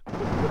for the...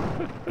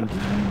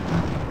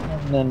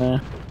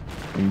 And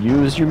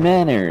use your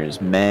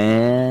manners,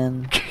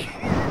 man.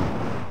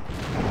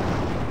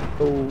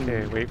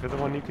 Okay, wait for the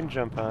one you can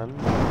jump on.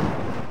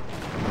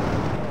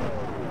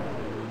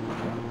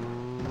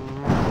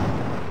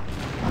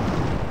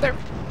 There!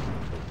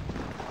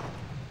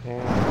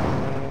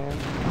 And...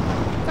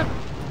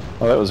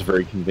 Oh, that was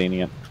very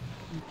convenient.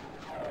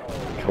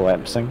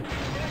 Collapsing.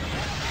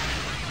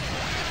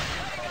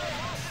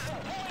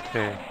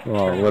 Okay.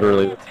 Well,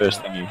 literally the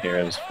first thing you hear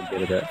is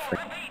forget about frick.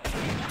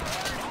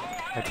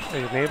 I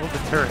enabled the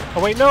turret.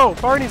 Oh wait, no!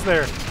 Barney's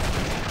there!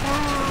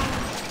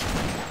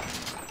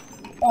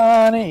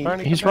 Barney!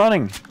 Barney, He's come back.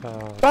 running!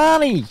 Oh,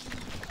 Barney!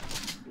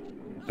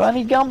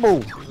 Barney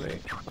Gumble! too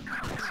late.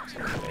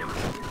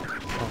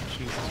 Oh,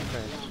 Jesus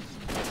Christ.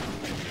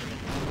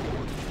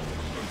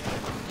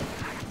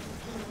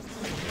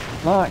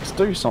 Max,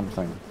 do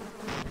something.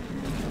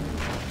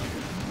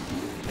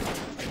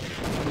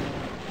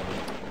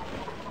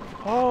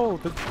 Oh,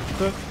 the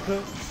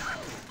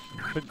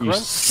You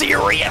grunts.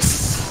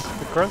 serious?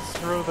 The grunts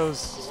throw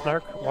those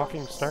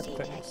walking snark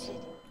things.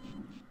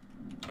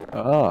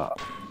 Ah.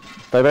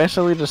 They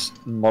basically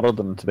just modeled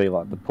them to be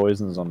like the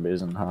poison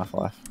zombies in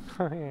Half-Life.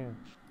 Oh yeah.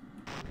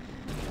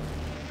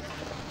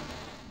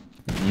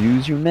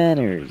 Use your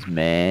manners,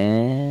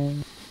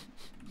 man.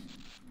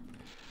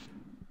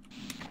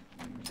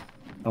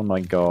 Oh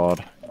my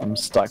god. I'm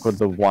stuck with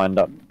the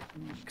wind-up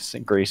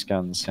grease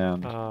gun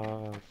sound.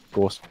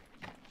 Ghost.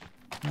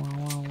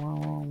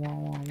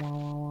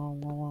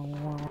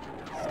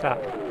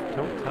 Stop.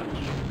 Don't touch.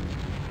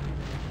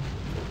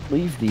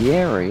 Leave the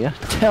area.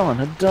 Tell an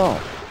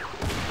adult.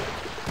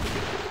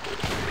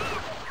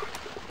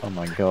 Oh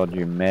my god,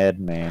 you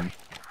madman.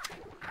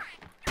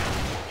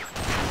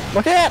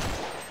 Look out!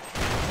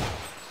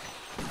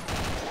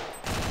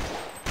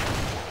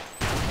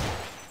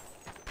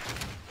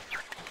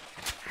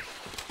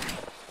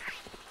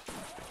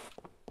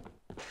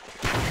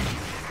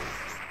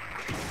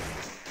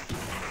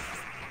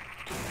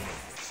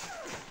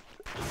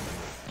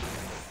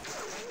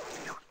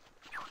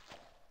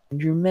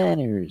 Your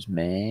manners,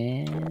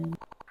 man.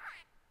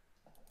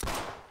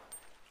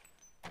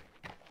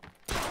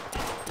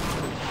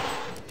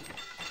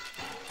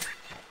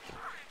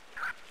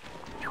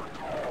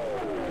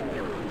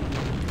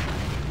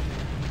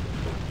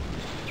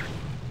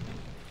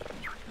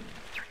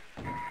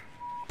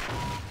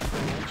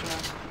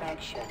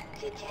 Fracture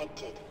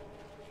detected.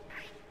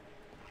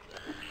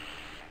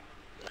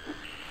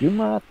 You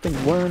might think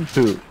worm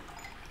poop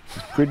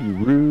is pretty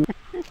rude,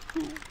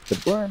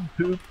 but worm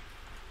poop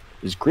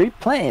is great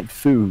plant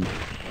food.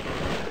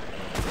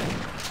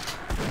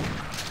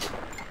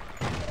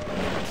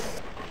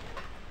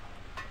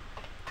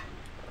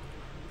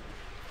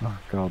 Oh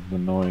god, the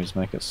noise,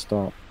 make it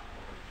stop.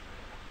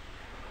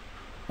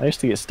 I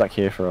used to get stuck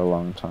here for a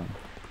long time.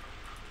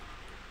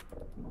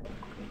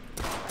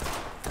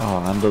 Oh,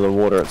 under the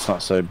water it's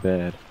not so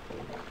bad.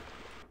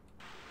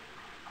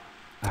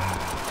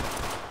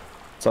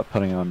 It's like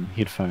putting on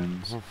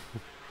headphones.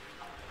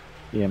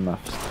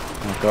 Earmuffs.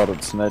 Oh god,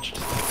 it snitched.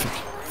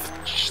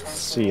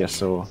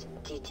 CSO.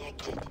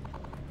 Detected.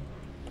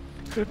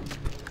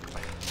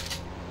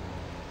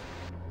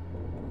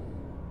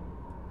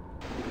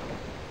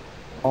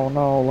 Oh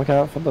no, look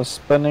out for the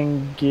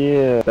spinning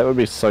gear. That would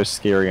be so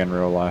scary in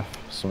real life,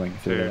 swimming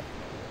through Dude.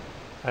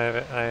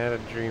 that. I had a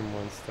dream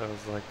once that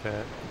was like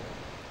that.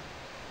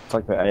 It's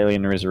like the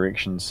Alien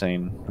Resurrection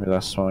scene where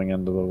they're swimming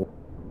under the water.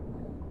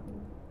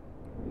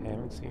 I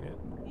haven't seen it.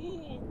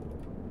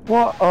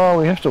 What? Oh,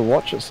 we have to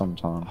watch it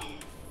sometime.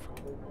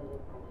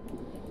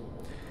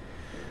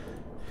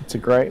 It's a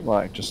great,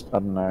 like, just, I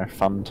don't know,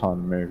 fun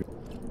time movie.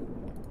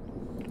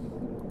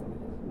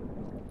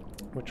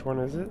 Which one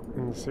is it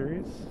in the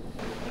series?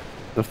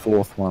 The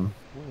fourth one.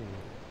 Ooh.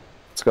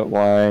 It's got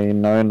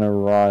Winona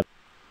Ryder,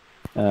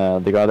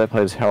 the guy that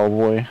plays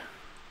Hellboy,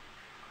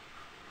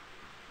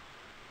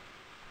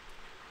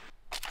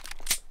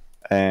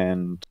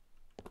 and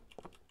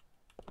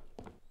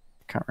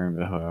can't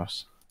remember who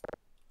else.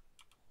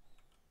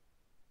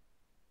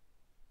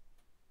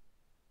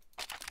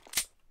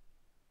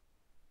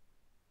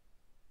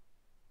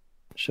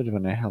 Should have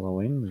been a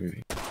Halloween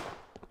movie.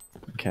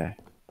 Okay.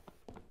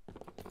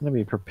 I'm gonna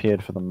be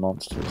prepared for the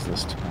monsters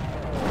this time.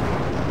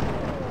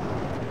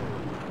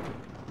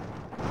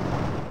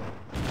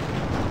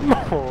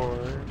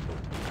 More.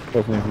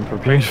 Wasn't even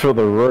prepared for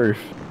the roof.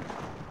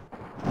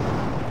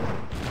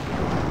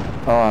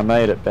 Oh, I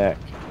made it back.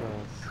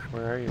 Yes.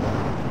 Where are you?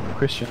 The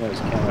question is,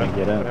 can I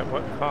get But in? at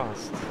what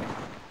cost?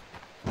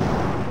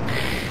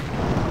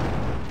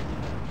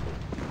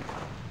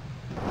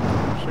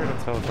 I'm sure to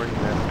teleport you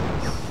after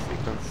this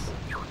sequence.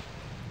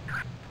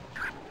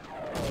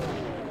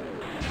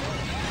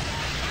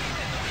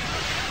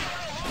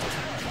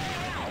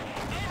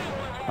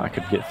 I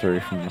could get through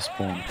from the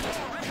spawn.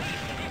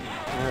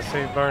 I'm gonna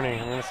save Barney.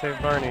 I'm gonna save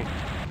Barney.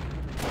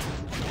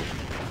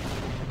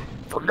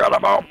 Forgot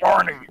about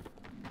Barney.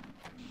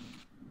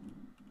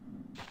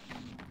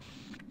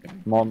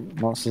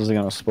 Monsters are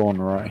gonna spawn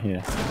right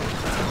here.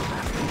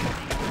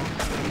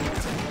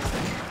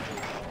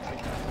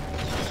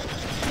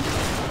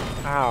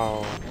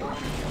 Ow.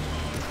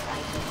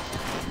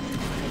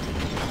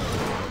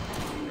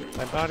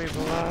 My body's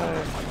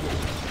alive.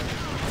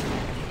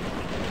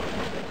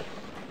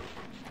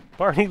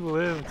 Barney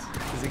lived.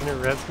 Is he gonna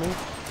res me?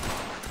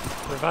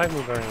 Revive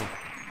me, Barney.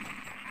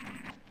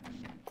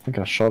 I think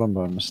I shot him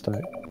by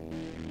mistake.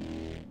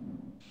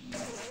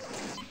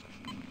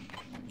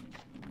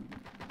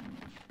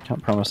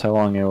 Can't promise how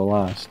long it will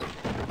last.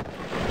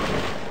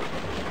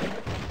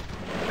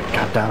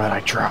 God damn it,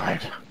 I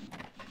tried.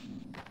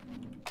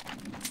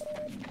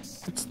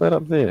 What's that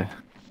up there?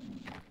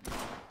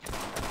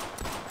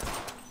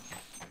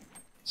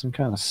 Some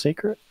kind of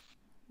secret?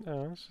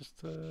 No, it's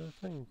just a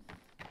thing.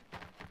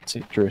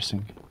 Set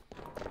dressing.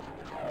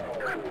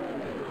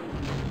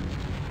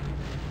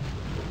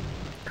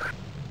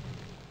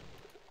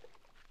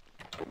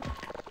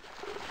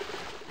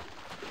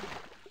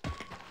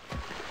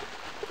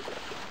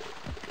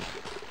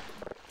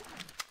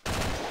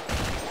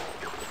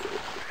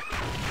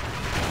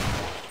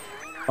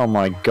 Oh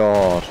my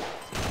god.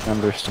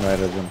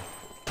 Underestimated them.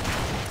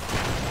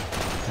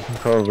 They can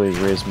probably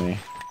res me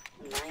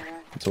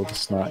until the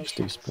snipes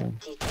despawn.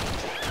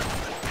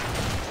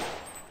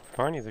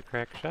 Barney's a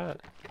crack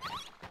shot.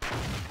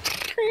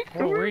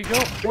 Oh, where you go?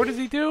 What is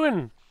he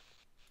doing?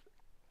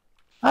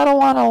 I don't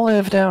want to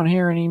live down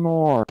here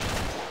anymore.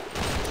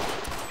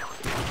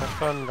 Have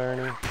fun,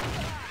 Barney.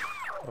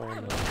 Oh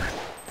no.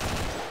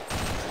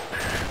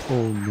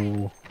 Oh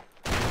no.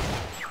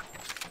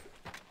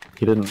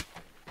 He didn't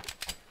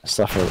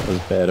suffer as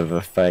bad of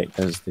a fate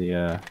as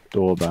the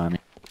door Barney.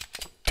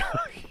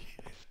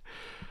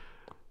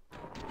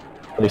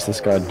 At least this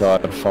guy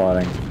died of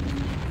fighting.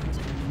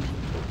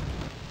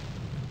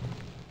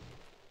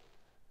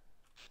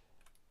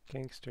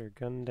 Gangster,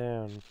 gun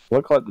down.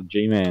 Look like the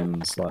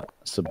G-Man's like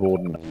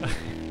subordinate.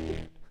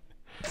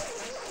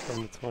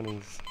 From the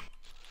 20s.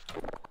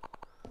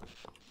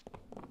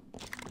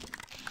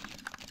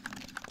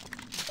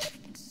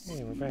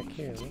 Hey, we're back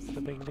here. What's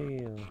the big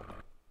deal?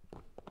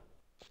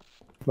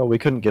 Well, we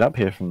couldn't get up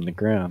here from the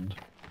ground.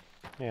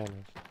 Yeah, no.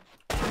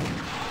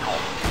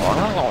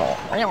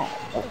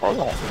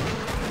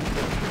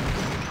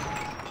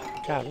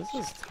 God, this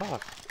is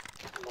tough.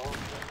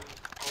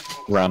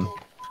 Run.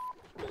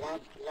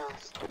 Blood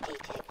loss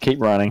detected.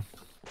 Keep running.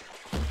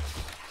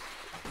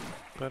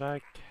 But I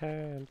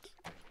can't.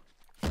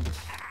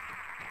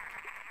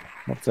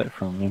 What's that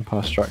from?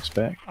 Empire Strikes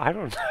Back? I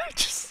don't know. I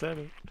just said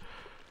it.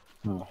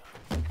 Oh.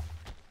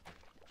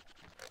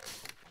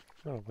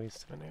 What a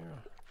waste of an arrow.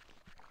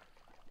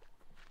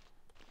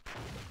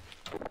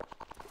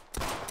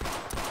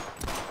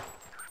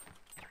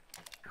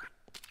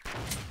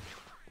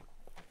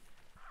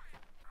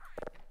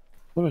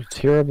 What a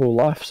terrible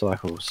life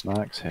cycle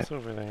snipes have. What's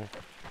over there?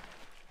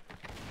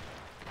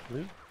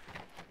 Loot?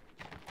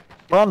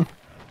 Run!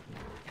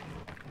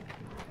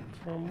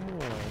 From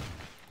what?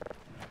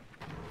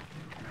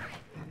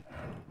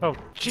 Oh,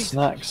 jeez!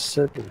 Snack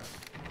City.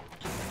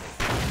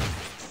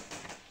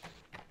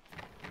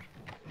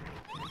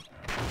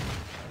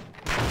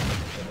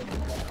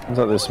 Looks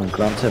like there's some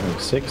grunts having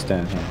sex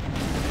down here.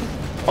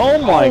 Oh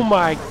my! Oh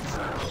my!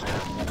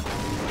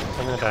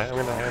 I'm gonna die, I'm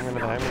gonna die, I'm gonna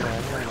die, I'm gonna die,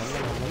 I'm gonna die.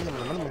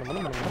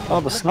 Oh,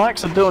 the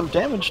snipes are doing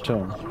damage to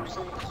him.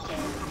 User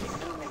death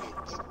imminent.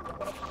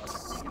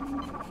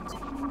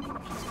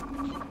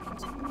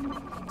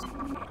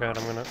 God,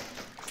 I'm gonna...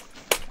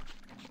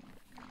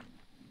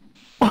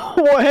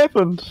 What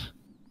happened?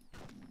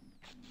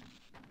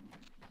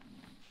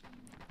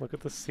 Look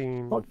at the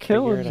scene. What figure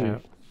killed it you?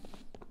 out.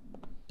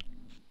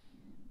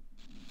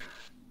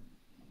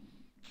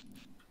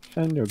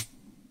 Found your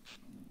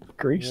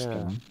grease Yeah,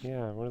 gun.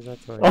 yeah, what does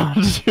that tell you? Oh,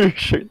 did you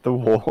shoot the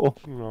wall?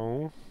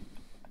 No.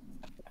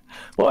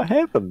 What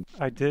happened?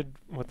 I did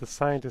what the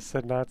scientist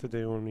said not to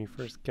do when we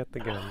first get the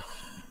gun.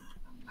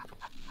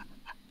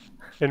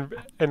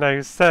 And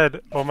I said,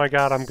 oh my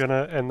god, I'm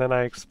gonna, and then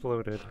I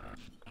exploded.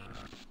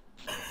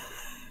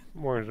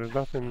 More, there's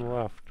nothing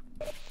left.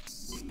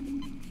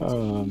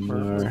 Oh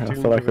no, I doomed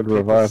thought I to could repeat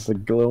revive this. the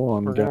glue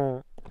on We're gun.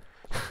 gonna...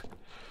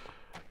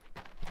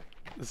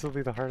 This will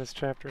be the hardest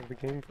chapter of the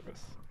game for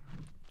us.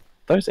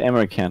 Those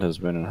ammo counters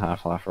burn in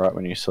Half-Life, right,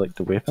 when you select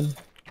the weapon?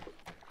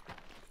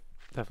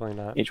 Definitely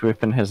not. Each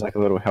weapon has like a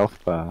little health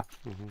bar.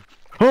 Mm-hmm.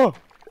 Oh!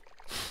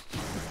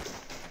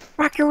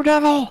 Fuck you,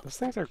 devil! Those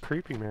things are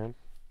creepy, man.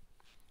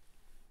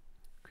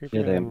 Creepier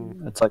Yeah,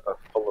 than... it's like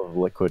full of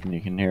liquid and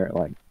you can hear it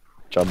like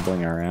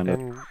jumbling around it.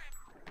 And they're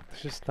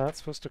just not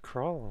supposed to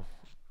crawl.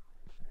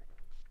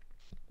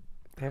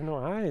 They have no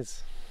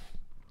eyes.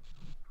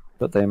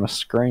 But they must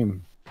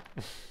scream.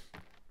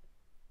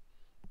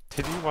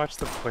 Did you watch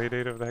the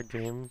playdate of that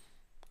game?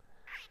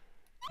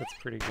 That's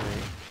pretty great.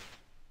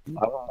 I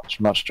haven't watched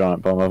much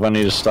Giant Bomb. I've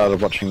only just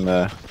started watching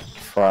the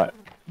Fright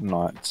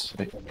Nights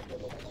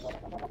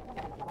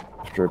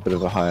after a bit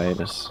of a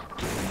hiatus.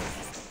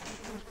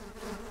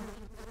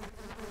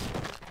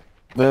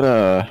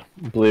 That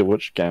Blair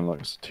Witch game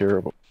looks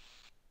terrible.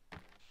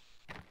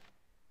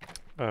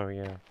 Oh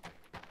yeah.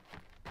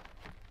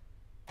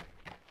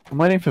 I'm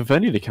waiting for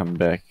Vinny to come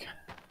back.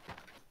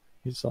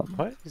 He's on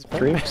What? He's back?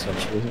 3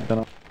 episodes. He hasn't been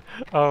on.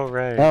 Oh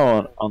right.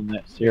 No, on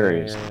that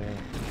series. Yeah.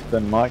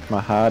 Then Mike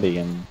Mahadi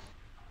and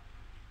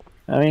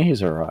I mean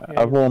he's alright.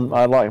 Yeah.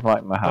 I like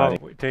Mike Mahadi,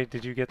 Oh,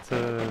 did you get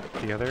to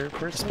the other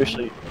person?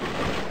 especially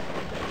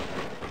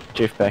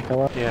Jeff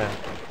Bacala. Yeah.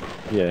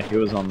 Yeah, he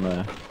was on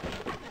the.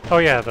 Oh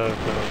yeah, the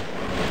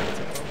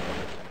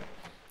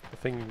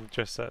thing you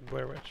just said,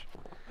 Blair Witch.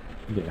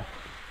 Yeah.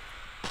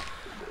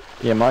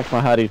 Yeah, Mike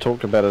Mahadi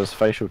talked about his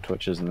facial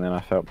twitches, and then I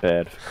felt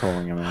bad for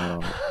calling him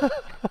out on it.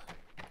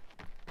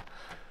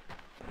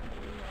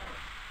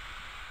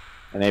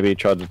 And Abby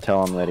tried to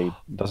tell him that he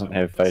doesn't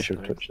have facial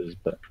twitches,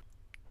 but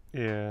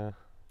Yeah.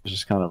 it's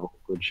just kind of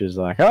awkward. She's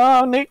like,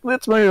 "Oh, Nick,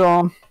 let's move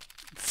on."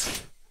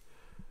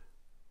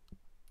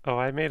 Oh,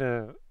 I made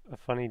a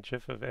funny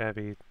GIF of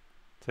Abby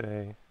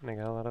today, and I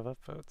got a lot of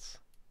upvotes.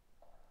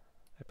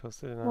 I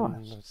posted it on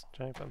Nice. those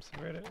Giant Bomb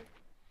subreddit.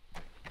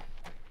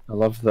 I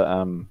love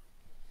the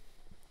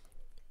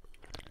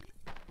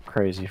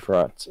Crazy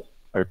Frights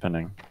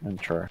opening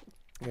intro.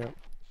 Yep.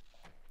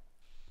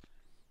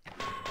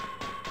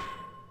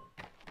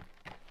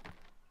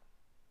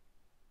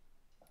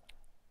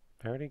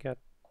 I already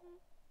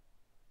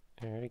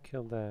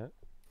killed that.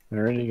 I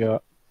already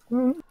got.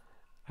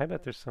 I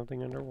bet there's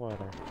something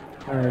underwater.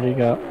 I already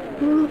got.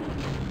 There's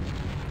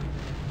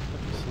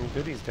some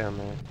goodies down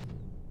there,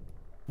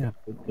 Yeah,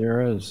 but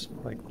there is.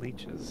 like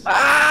leeches.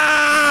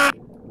 Ah!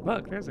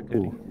 Look, there's a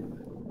goodie.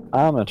 Ooh.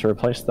 Armor to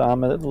replace the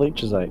armor that the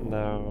leeches ate.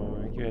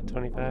 No, you had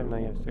 25, now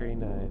you have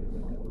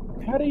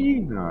 39. How do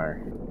you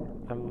know?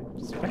 I'm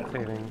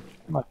spectating.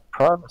 My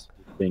privacy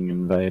is being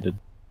invaded.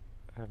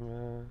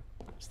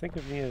 Just think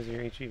of me as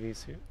your HEV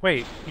suit.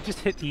 Wait, you just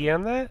hit E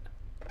on that?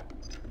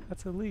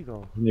 That's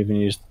illegal. I didn't even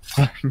use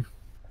the thing.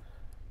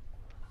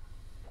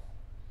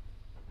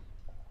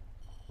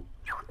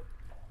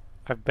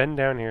 I've been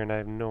down here and I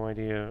have no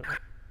idea.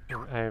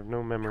 I have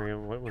no memory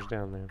of what was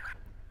down there.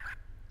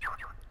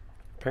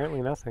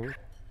 Apparently nothing.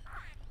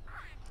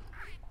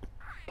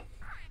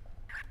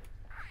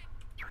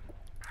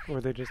 Or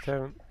they just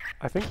haven't.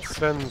 I think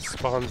Sven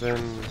spawns in.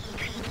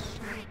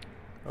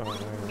 Oh,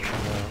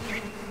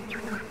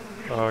 no.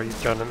 Oh,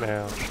 you've done it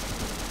now.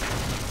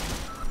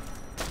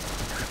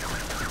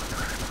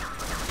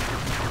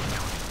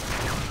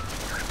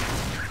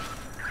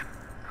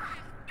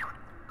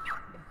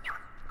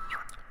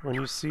 When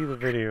you see the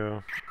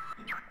video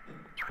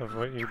of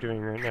what you're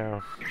doing right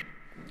now,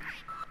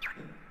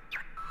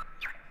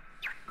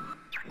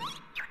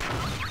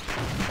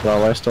 Do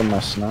I waste all my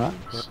snipes?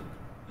 Yep.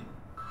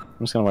 I'm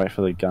just gonna wait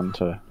for the gun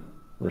to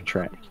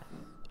retract.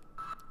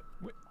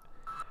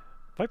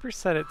 Viper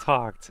said it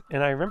talked,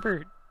 and I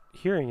remember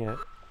hearing it,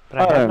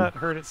 but I have not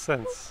heard it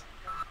since.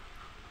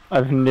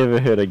 I've never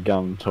heard a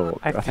gun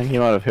talk. I I think you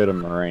might have heard a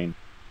marine.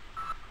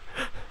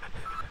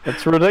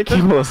 It's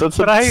ridiculous. It's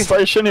a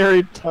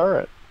stationary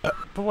turret.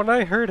 But when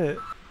I heard it,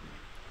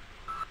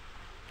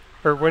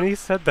 or when he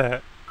said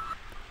that,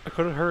 I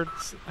could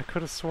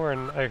have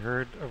sworn I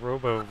heard a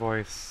robo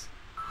voice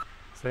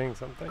saying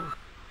something.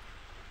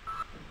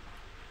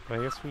 But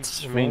I guess we.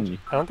 Sven,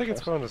 I don't think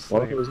it's going to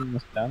what if sleep. it was in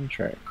this gun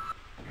track?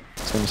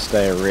 It's gonna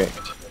stay erect.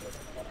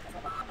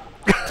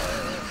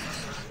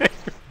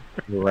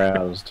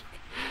 Aroused.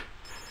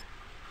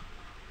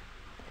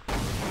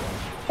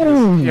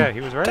 Yeah,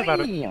 he was right about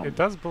it. Damn. It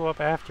does blow up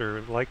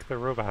after, like the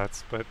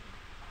robots, but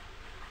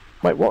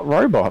Wait, what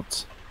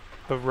robots?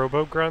 the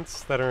robo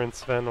grunts that are in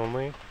Sven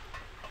only,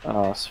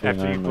 Oh, Sven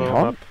after you only. blow them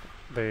Huh? up,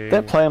 they...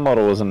 That player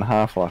model was in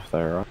Half-Life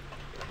though, right?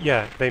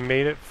 Yeah, they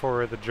made it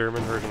for the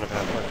German version of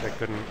Half-Life that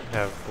couldn't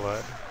have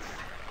blood.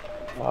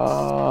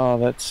 Oh,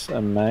 that's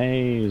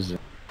amazing.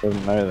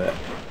 Didn't know that.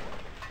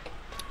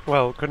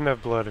 Well, couldn't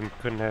have blood and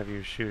couldn't have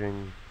you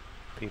shooting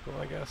people,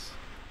 I guess.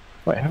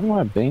 Wait, haven't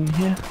I been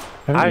here?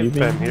 Haven't you I've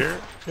been here.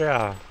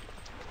 Yeah.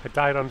 I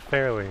died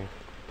unfairly.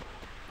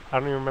 I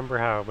don't even remember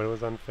how, but it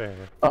was unfair.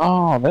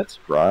 Oh, that's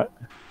right.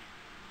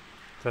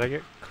 Did I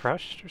get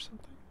crushed or something?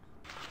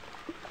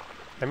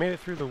 I made it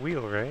through the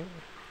wheel, right?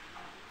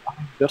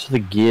 Got to the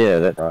gear,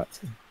 that's right.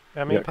 I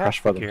You made got it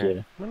crushed past by the the gear.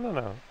 gear. No, no,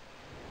 no.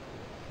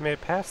 I made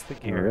it past the Oh,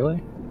 gear.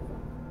 really?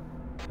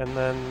 And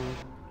then...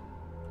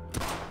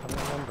 I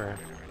don't remember.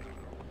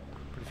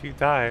 But if you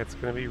die, it's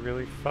going to be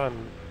really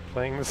fun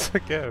playing this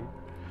again.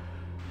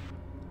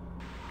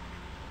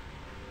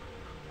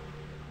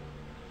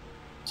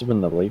 It's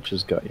when the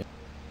leeches got you.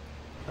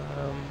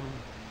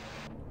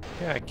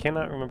 Yeah, I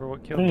cannot remember what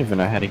I killed don't me. even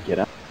know how to get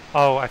up.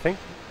 Oh, I think...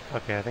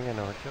 Okay, I think I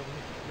know what killed me.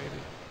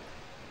 Maybe.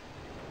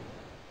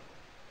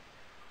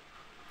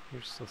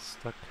 You're still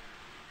stuck.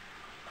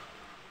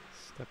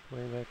 Stuck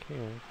way back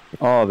here.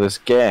 Oh, there's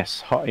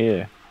gas, hot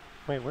air.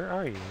 Wait, where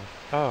are you?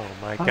 Oh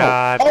my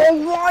god. Oh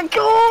my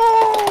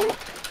god!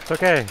 It's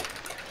okay.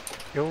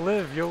 You'll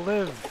live, you'll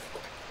live.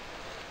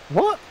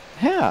 What?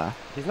 How?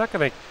 He's not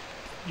gonna...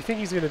 You think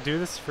he's gonna do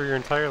this for your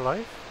entire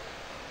life?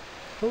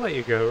 He'll let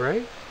you go,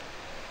 right?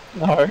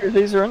 No,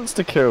 these are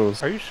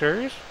insta-kills. Are you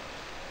serious?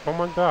 Oh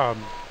my god.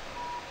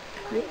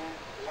 Minor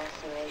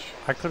laceration.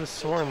 I could have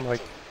sworn,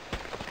 like...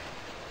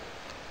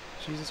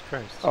 Jesus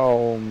Christ.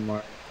 Oh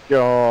my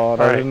god,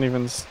 I Alright. didn't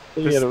even see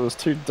This- it, it was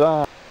too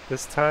dark.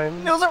 This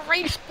time... There was a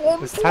respawn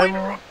This point!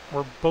 time,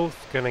 we're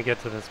both gonna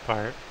get to this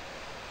part.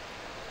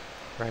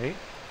 Right?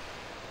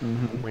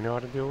 Mhm. We know how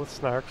to deal with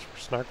snarks. We're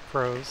snark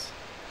pros.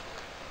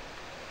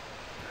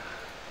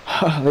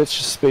 Let's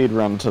just speed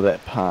run to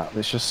that part.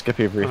 Let's just skip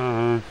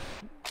everything.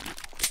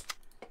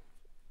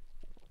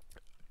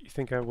 You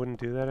think I wouldn't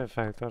do that if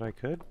I thought I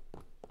could?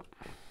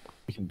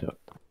 We can do it.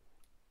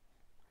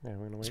 Yeah, I'm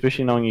gonna wait.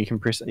 Especially knowing you can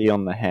press E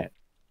on the hat.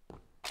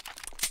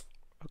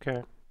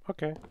 Okay.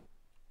 Okay.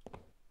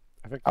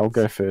 I think I'll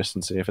go that's- first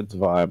and see if it's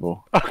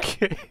viable.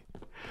 Okay.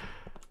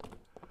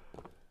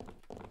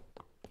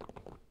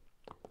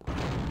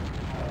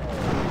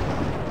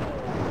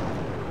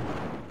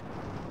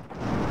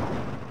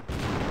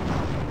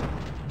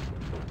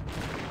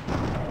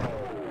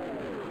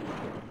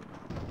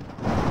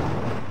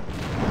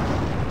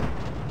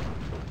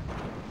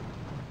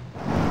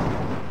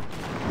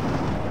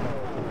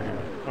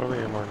 Over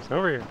here, Morgs.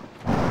 Over here.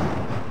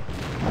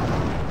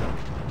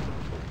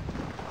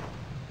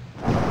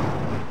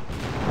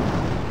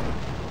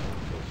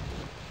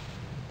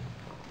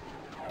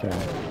 Okay.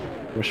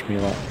 Wish me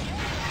luck.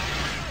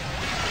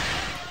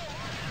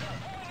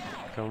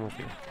 Come with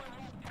you.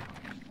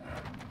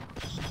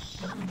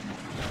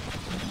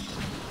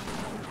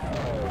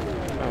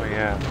 Oh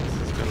yeah, this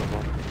is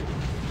doable.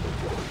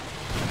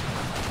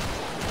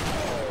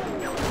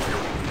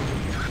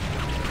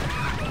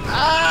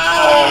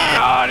 Oh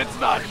god, it's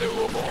not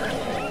doable.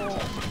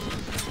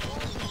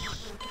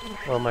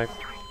 Oh my.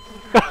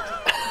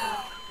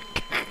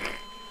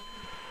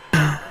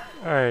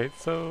 Alright,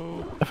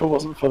 so... If it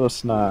wasn't for the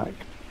snark.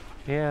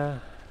 Yeah.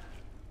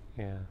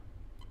 Yeah.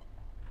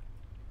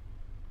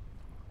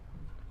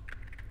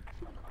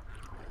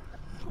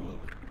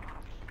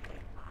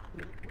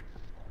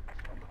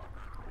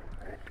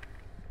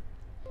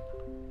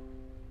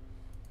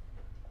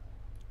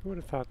 Who would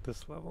have thought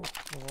this level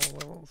of all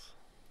levels?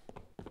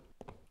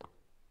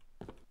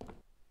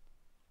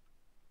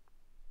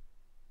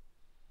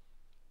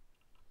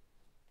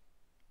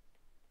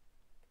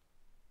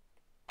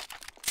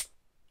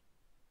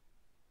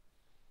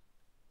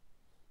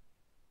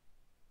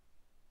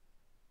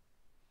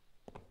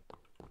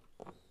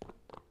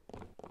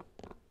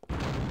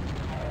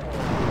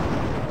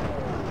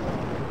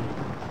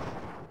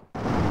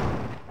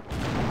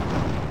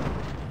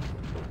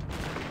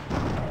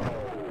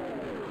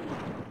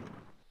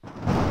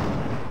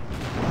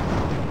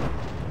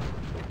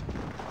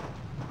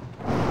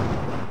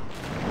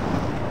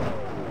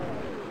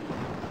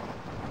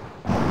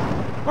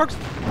 Morgs!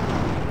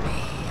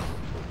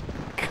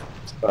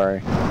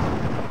 Sorry.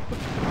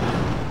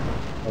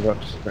 I got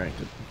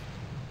distracted.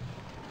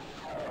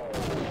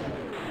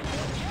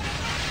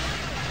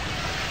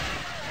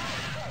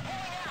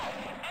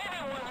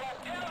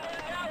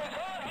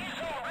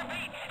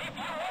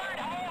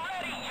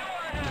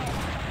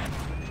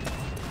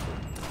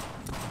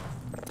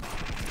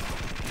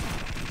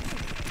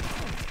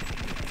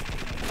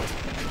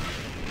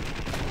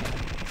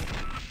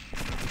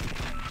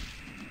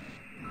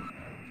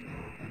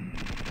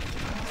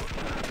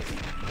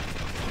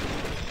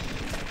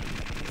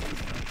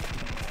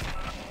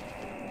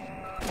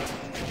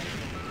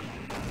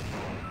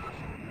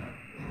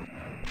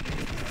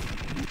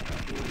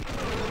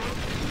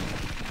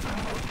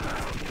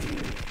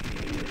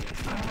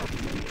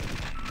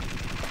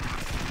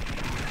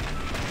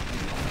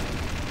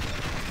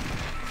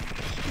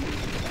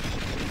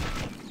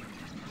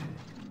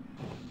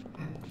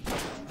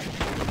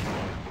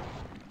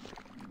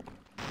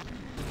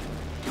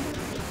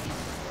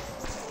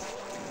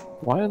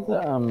 Why are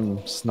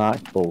the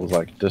snark balls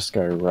like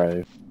disco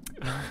rave?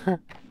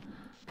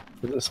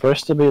 Is it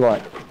supposed to be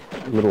like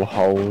little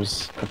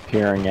holes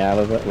appearing out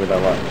of it where they're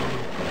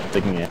like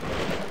digging it?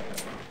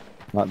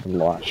 Like the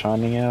light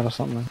shining out or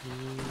something?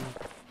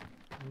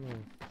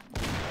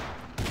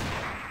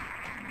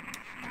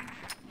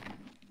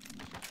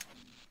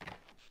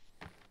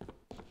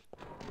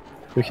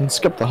 We can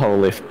skip the whole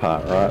left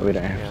part, right? We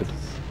don't have to.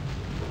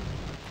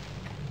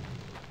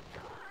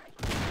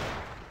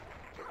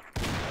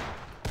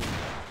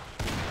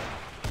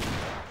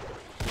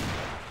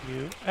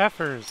 You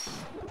effers.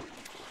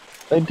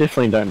 They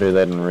definitely don't do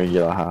that in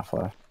regular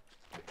Half-Life.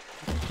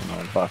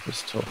 What Buff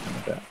is talking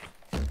about.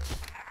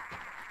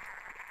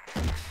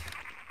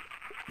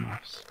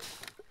 Nice.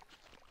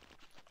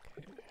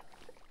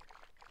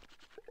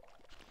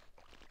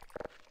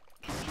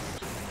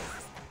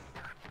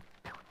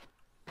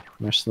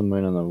 Smash the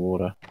moon in the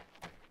water.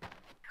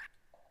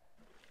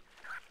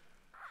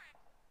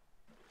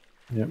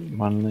 Yep,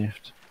 one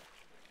left.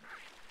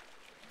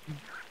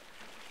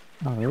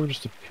 Oh, they're all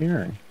just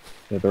appearing.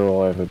 Yeah, they're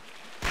all over.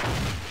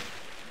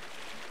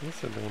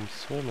 Listen to them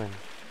swimming.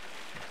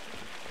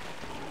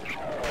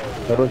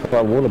 They look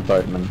like water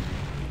boatmen.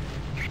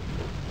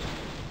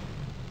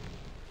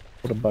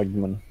 Water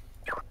bugmen.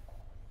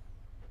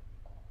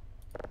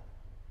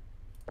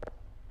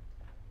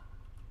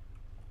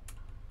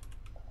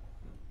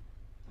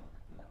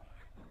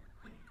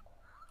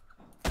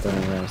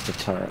 There's the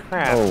turret.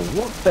 Crap. Oh,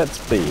 what? That's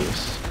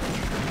BS.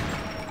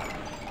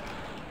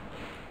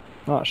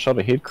 Oh, I shot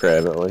a head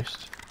crab at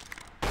least.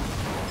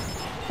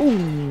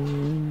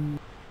 Ooh.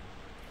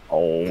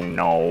 Oh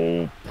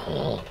no.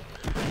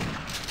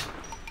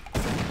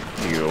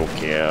 You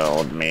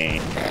killed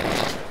me.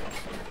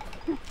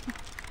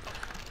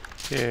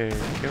 Okay,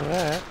 kill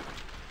that.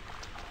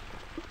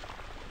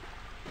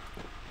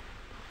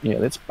 Yeah,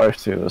 let's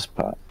both do this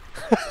part.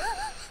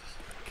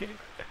 Okay.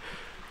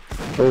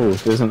 Oh,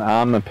 there's an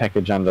armor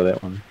package under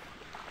that one.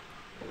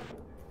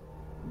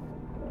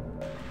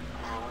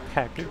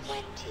 Package.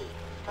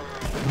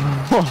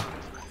 25.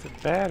 It's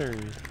a battery.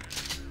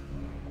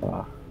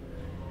 Oh.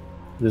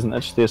 There's an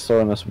itch there saw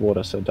in this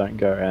water, so don't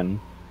go in.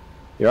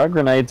 There are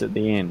grenades at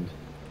the end,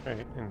 Right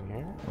in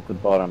here. at the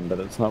bottom, but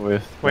it's not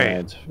worth Wait.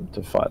 grenades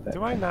to fight that.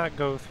 Do I not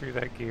go through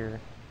that gear?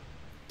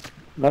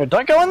 No,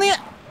 don't go in there!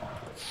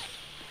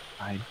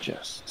 I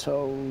just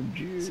told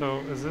you. So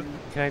is it?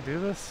 Can I do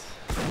this?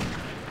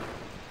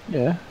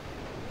 Yeah.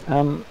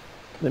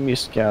 Let me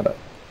scout it.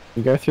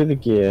 You go through the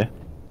gear.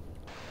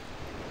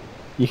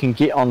 You can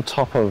get on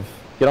top of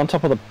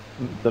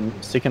the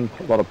second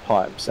lot of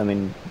pipes, and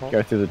then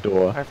go through the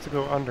door. I have to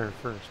go under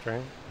first,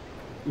 right?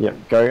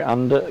 Yep.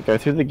 Go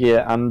through the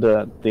gear,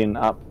 under, then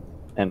up,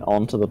 and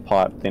onto the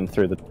pipe, then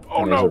through the.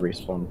 Oh, and there's no. a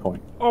respawn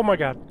point. Oh my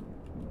god.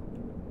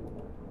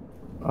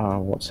 Oh,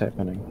 what's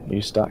happening? Are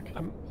you stuck?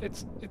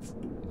 It's.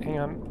 Hang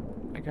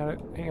on. I got it.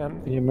 Hang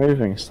on. You're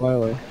moving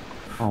slowly.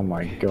 Oh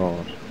my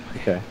god.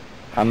 Okay.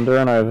 Under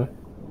and over,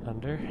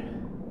 Under.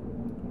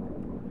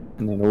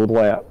 and then all the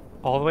way up.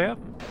 All the way up.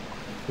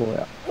 All the way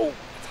up. Oh,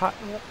 it's hot.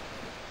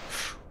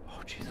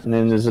 Oh Jesus. And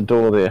then there's a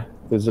door there.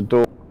 There's a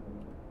door.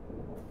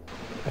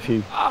 If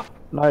you...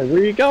 No, where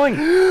are you going?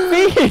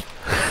 Me!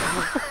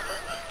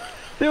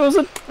 There was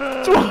a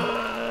door!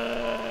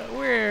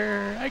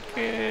 Where? I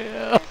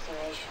can't.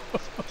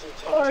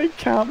 I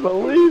can't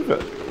believe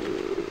it.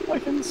 I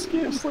can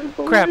scarcely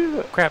believe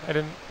it. Crap. I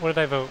didn't. What did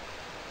I vote?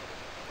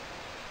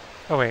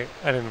 Oh wait,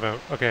 I didn't vote.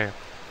 Okay.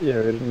 Yeah,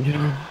 we didn't get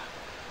it.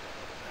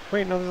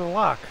 Wait, no, there's a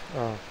lock.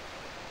 Oh.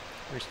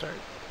 Restart.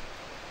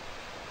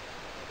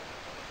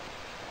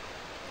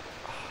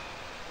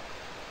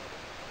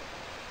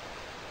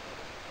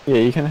 Yeah,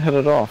 you can hit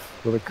it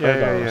off with a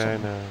crowbar or Yeah, I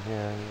something. know.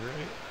 Yeah, you're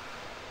right.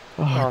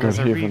 Oh, good there's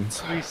a heavens.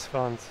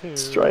 respawn too.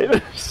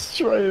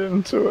 Straight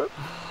into it.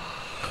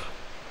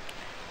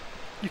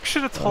 You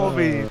should have told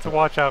me to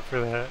watch out for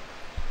that.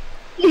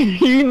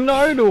 You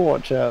know to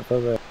watch out for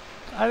that.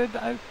 I did.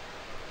 I.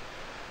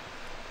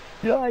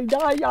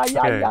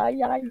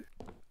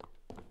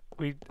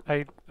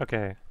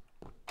 Okay.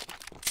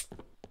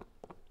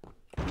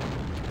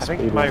 I think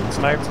Speed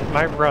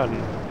my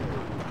run.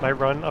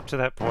 run up to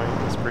that point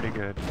was pretty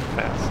good,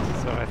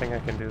 fast. So I think I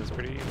can do this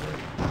pretty easily.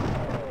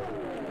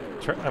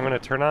 I'm gonna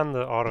turn on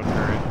the auto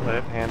turret, let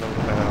it handle the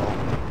battle.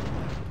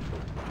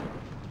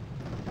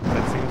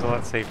 That seems a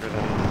lot safer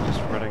than just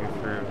running it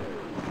through,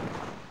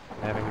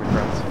 and having the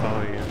grunts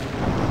follow you.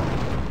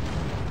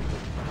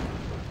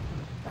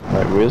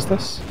 Wait, where's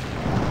this?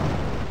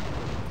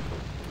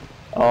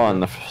 Oh, in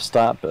the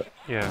start bit.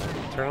 Yeah,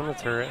 turn on the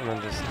turret and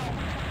then just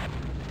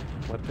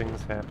let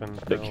things happen.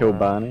 Did it kill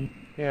Barney?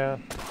 Yeah.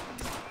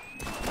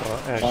 Well,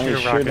 and Why are you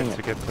shoot a rocket shooting to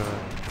it? get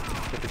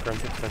the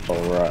grunt's attention.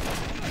 Oh, right.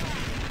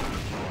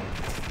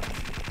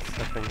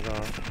 Set things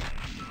off.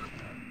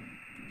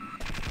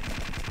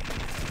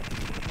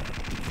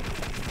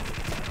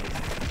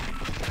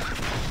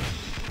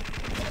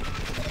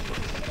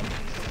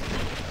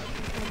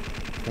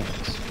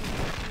 Thanks.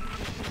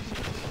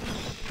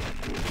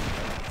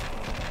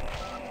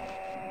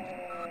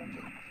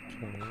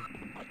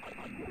 Okay.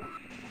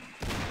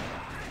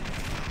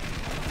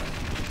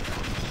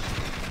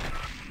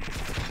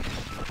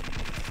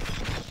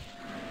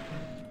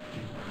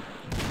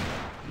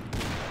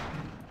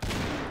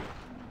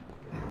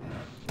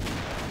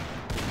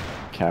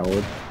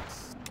 Coward.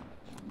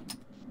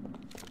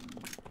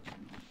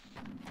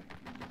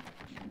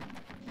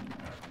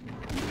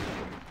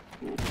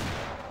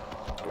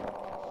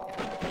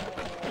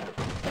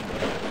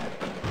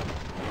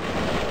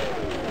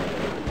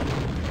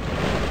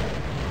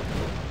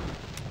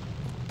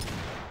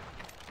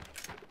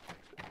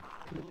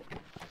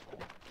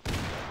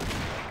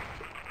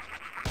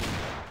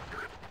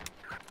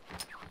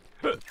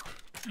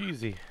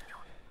 Easy.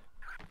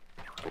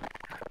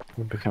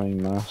 We're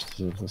becoming masters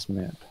of this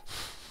map.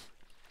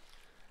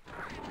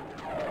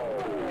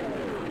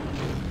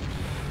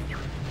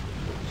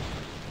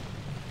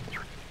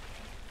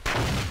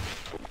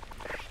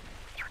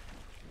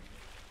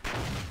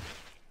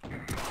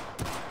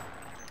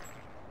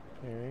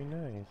 Very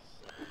nice.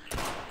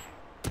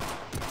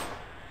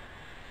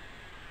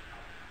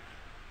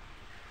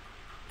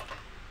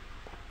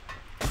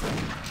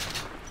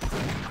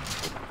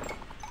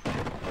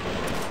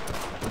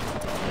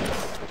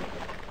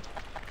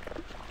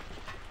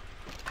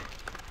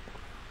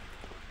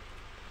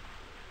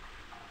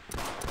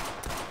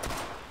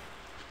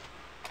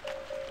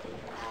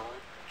 Power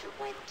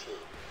 25.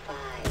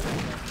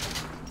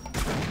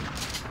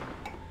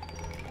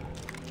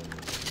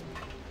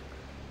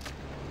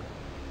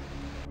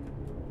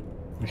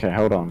 Okay,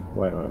 hold on.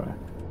 Wait. Oh,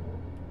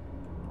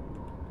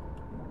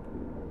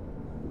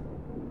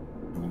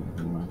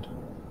 never mind.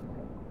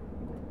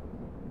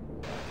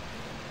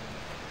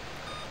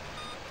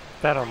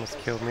 That almost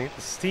killed me.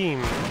 The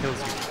steam kills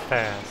you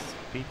fast.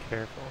 Be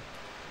careful.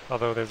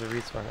 Although there's a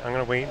respawn. I'm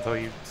gonna wait until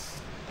you...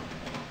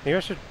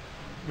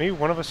 Maybe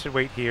one of us should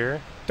wait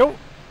here. Don't!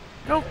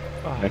 Oh.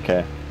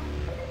 Okay.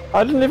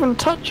 I didn't even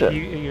touch it!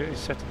 You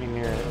just have to be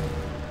near it.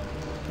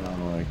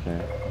 Oh,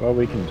 okay. Well,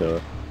 we can do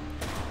it.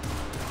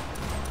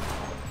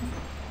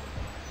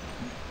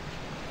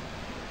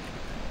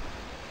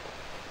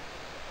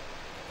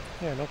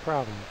 Yeah, no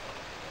problem.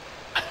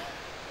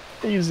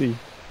 Easy.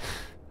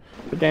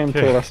 The game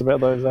taught us about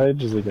those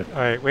ages ago.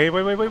 Alright, wait.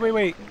 Oh my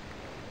god.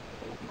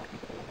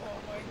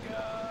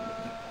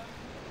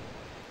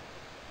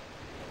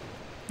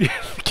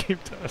 Yeah, the game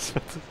taught us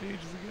about this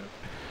ages ago.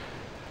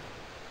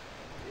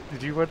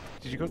 Did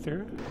you go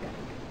through?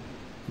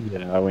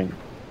 Yeah, I went.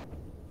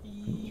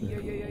 Yeah. I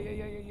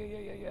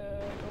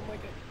don't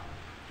like it.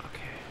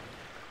 Okay.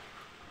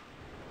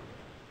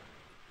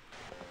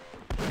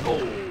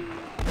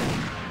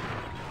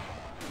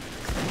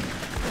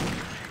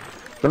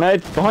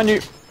 Grenade! Behind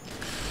you!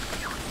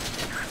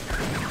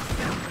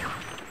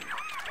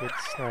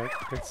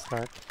 Good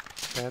start.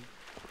 Bad.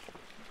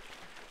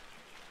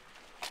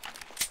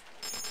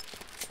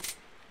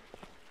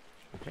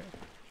 Okay,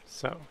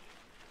 so.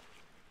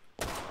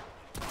 I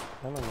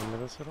don't remember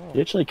this at all.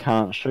 You actually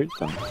can't shoot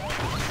them.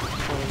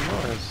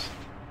 Well, yours.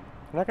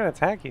 I'm not gonna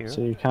attack you.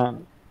 So you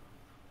can't...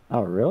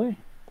 Oh, really?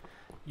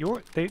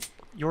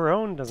 Your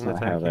own doesn't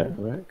That's not attack how you. that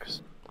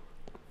works.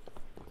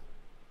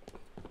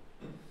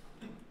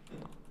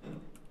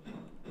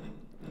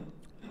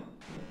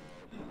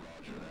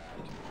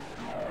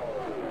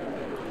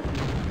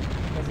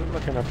 How's it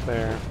looking up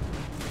there?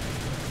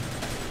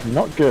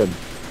 Not good.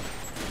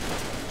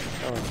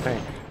 Oh, it's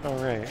pink. Oh,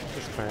 right.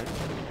 This part.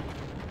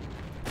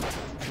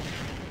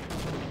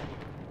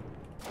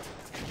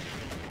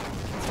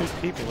 Two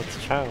people. It's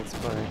child's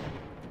play.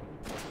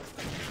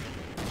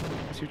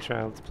 Two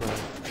child's play.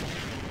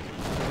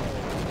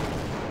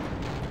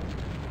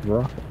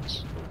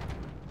 Rockets.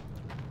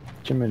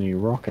 Jiminy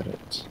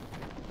rockets.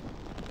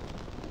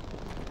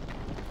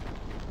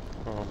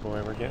 Oh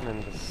boy, we're getting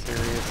into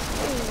serious.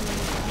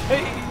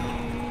 Hey!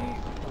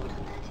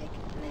 Automatic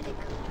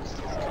medical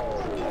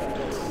systems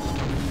engaged.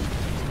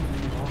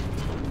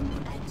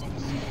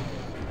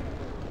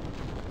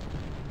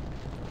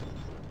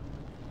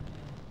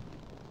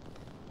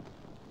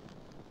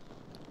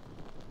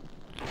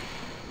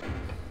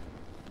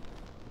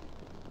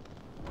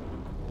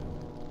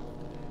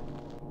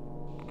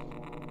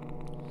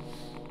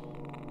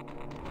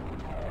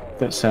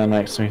 That sound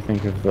makes me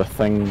think of the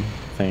Thing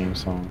theme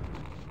song.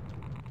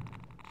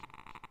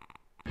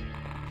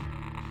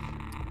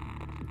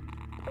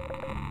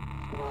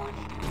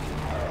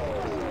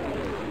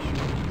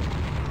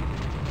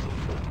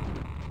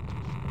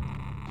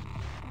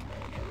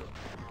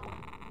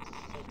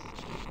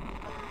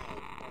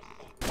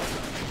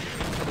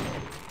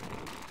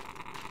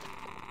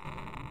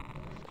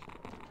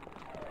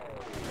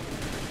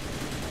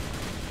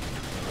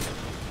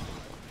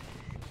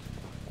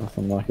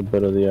 Nothing like a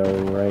bit of the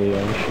old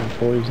radiation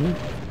poisoning.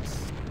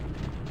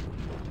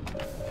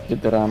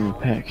 Get that armor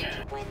pack.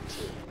 25%.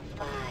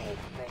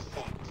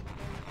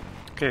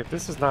 Okay,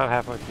 this is not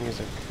Half-Life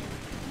music.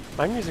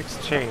 My music's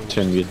changed.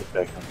 Turn music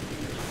back on.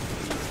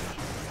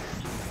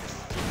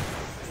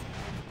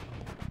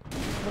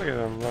 Look at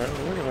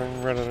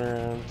them running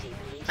around.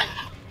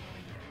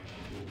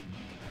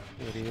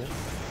 Idiot.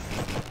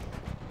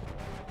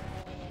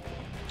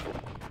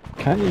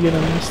 Can't you get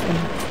on this thing?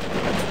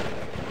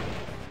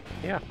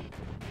 Yeah.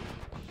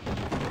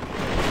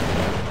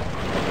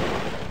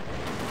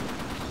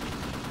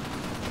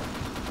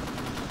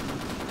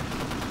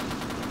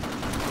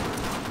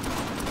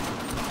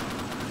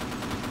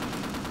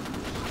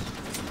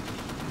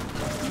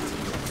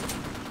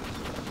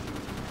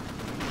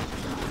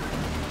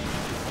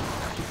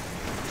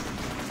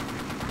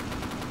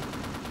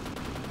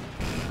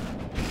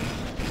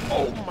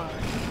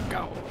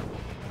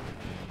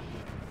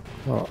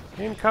 Oh,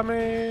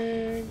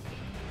 Incoming!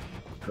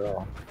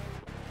 girl.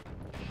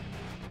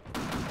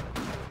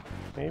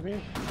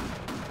 Maybe?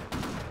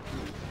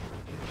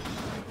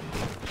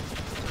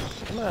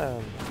 Come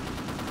on.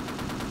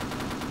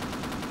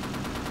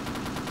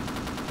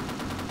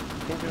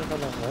 Can't get up on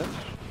that ledge?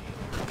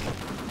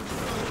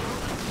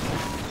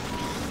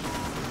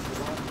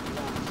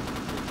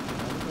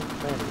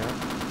 There we go.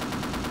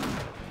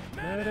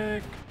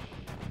 Medic!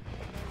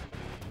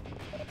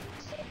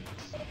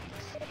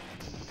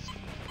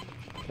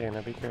 Okay,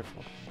 now be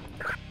careful.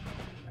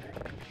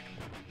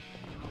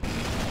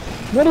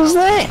 What is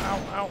that? Ow,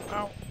 ow,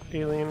 ow!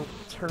 Alien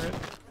turret.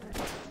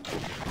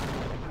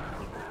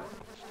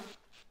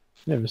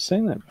 Never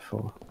seen that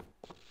before.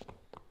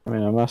 I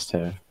mean, I must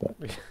have, but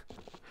I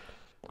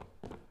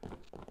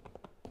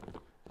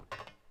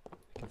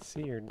can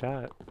see your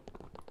dot.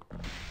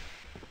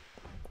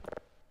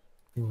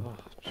 Oh,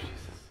 Jesus.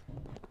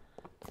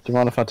 do you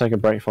mind if I take a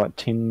break for like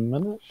 10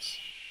 minutes?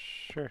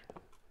 Sure.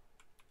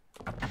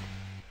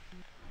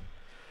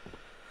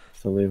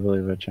 If the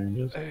lever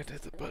changes. I hit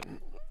the button.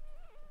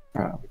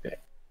 Alright, I'll be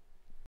back.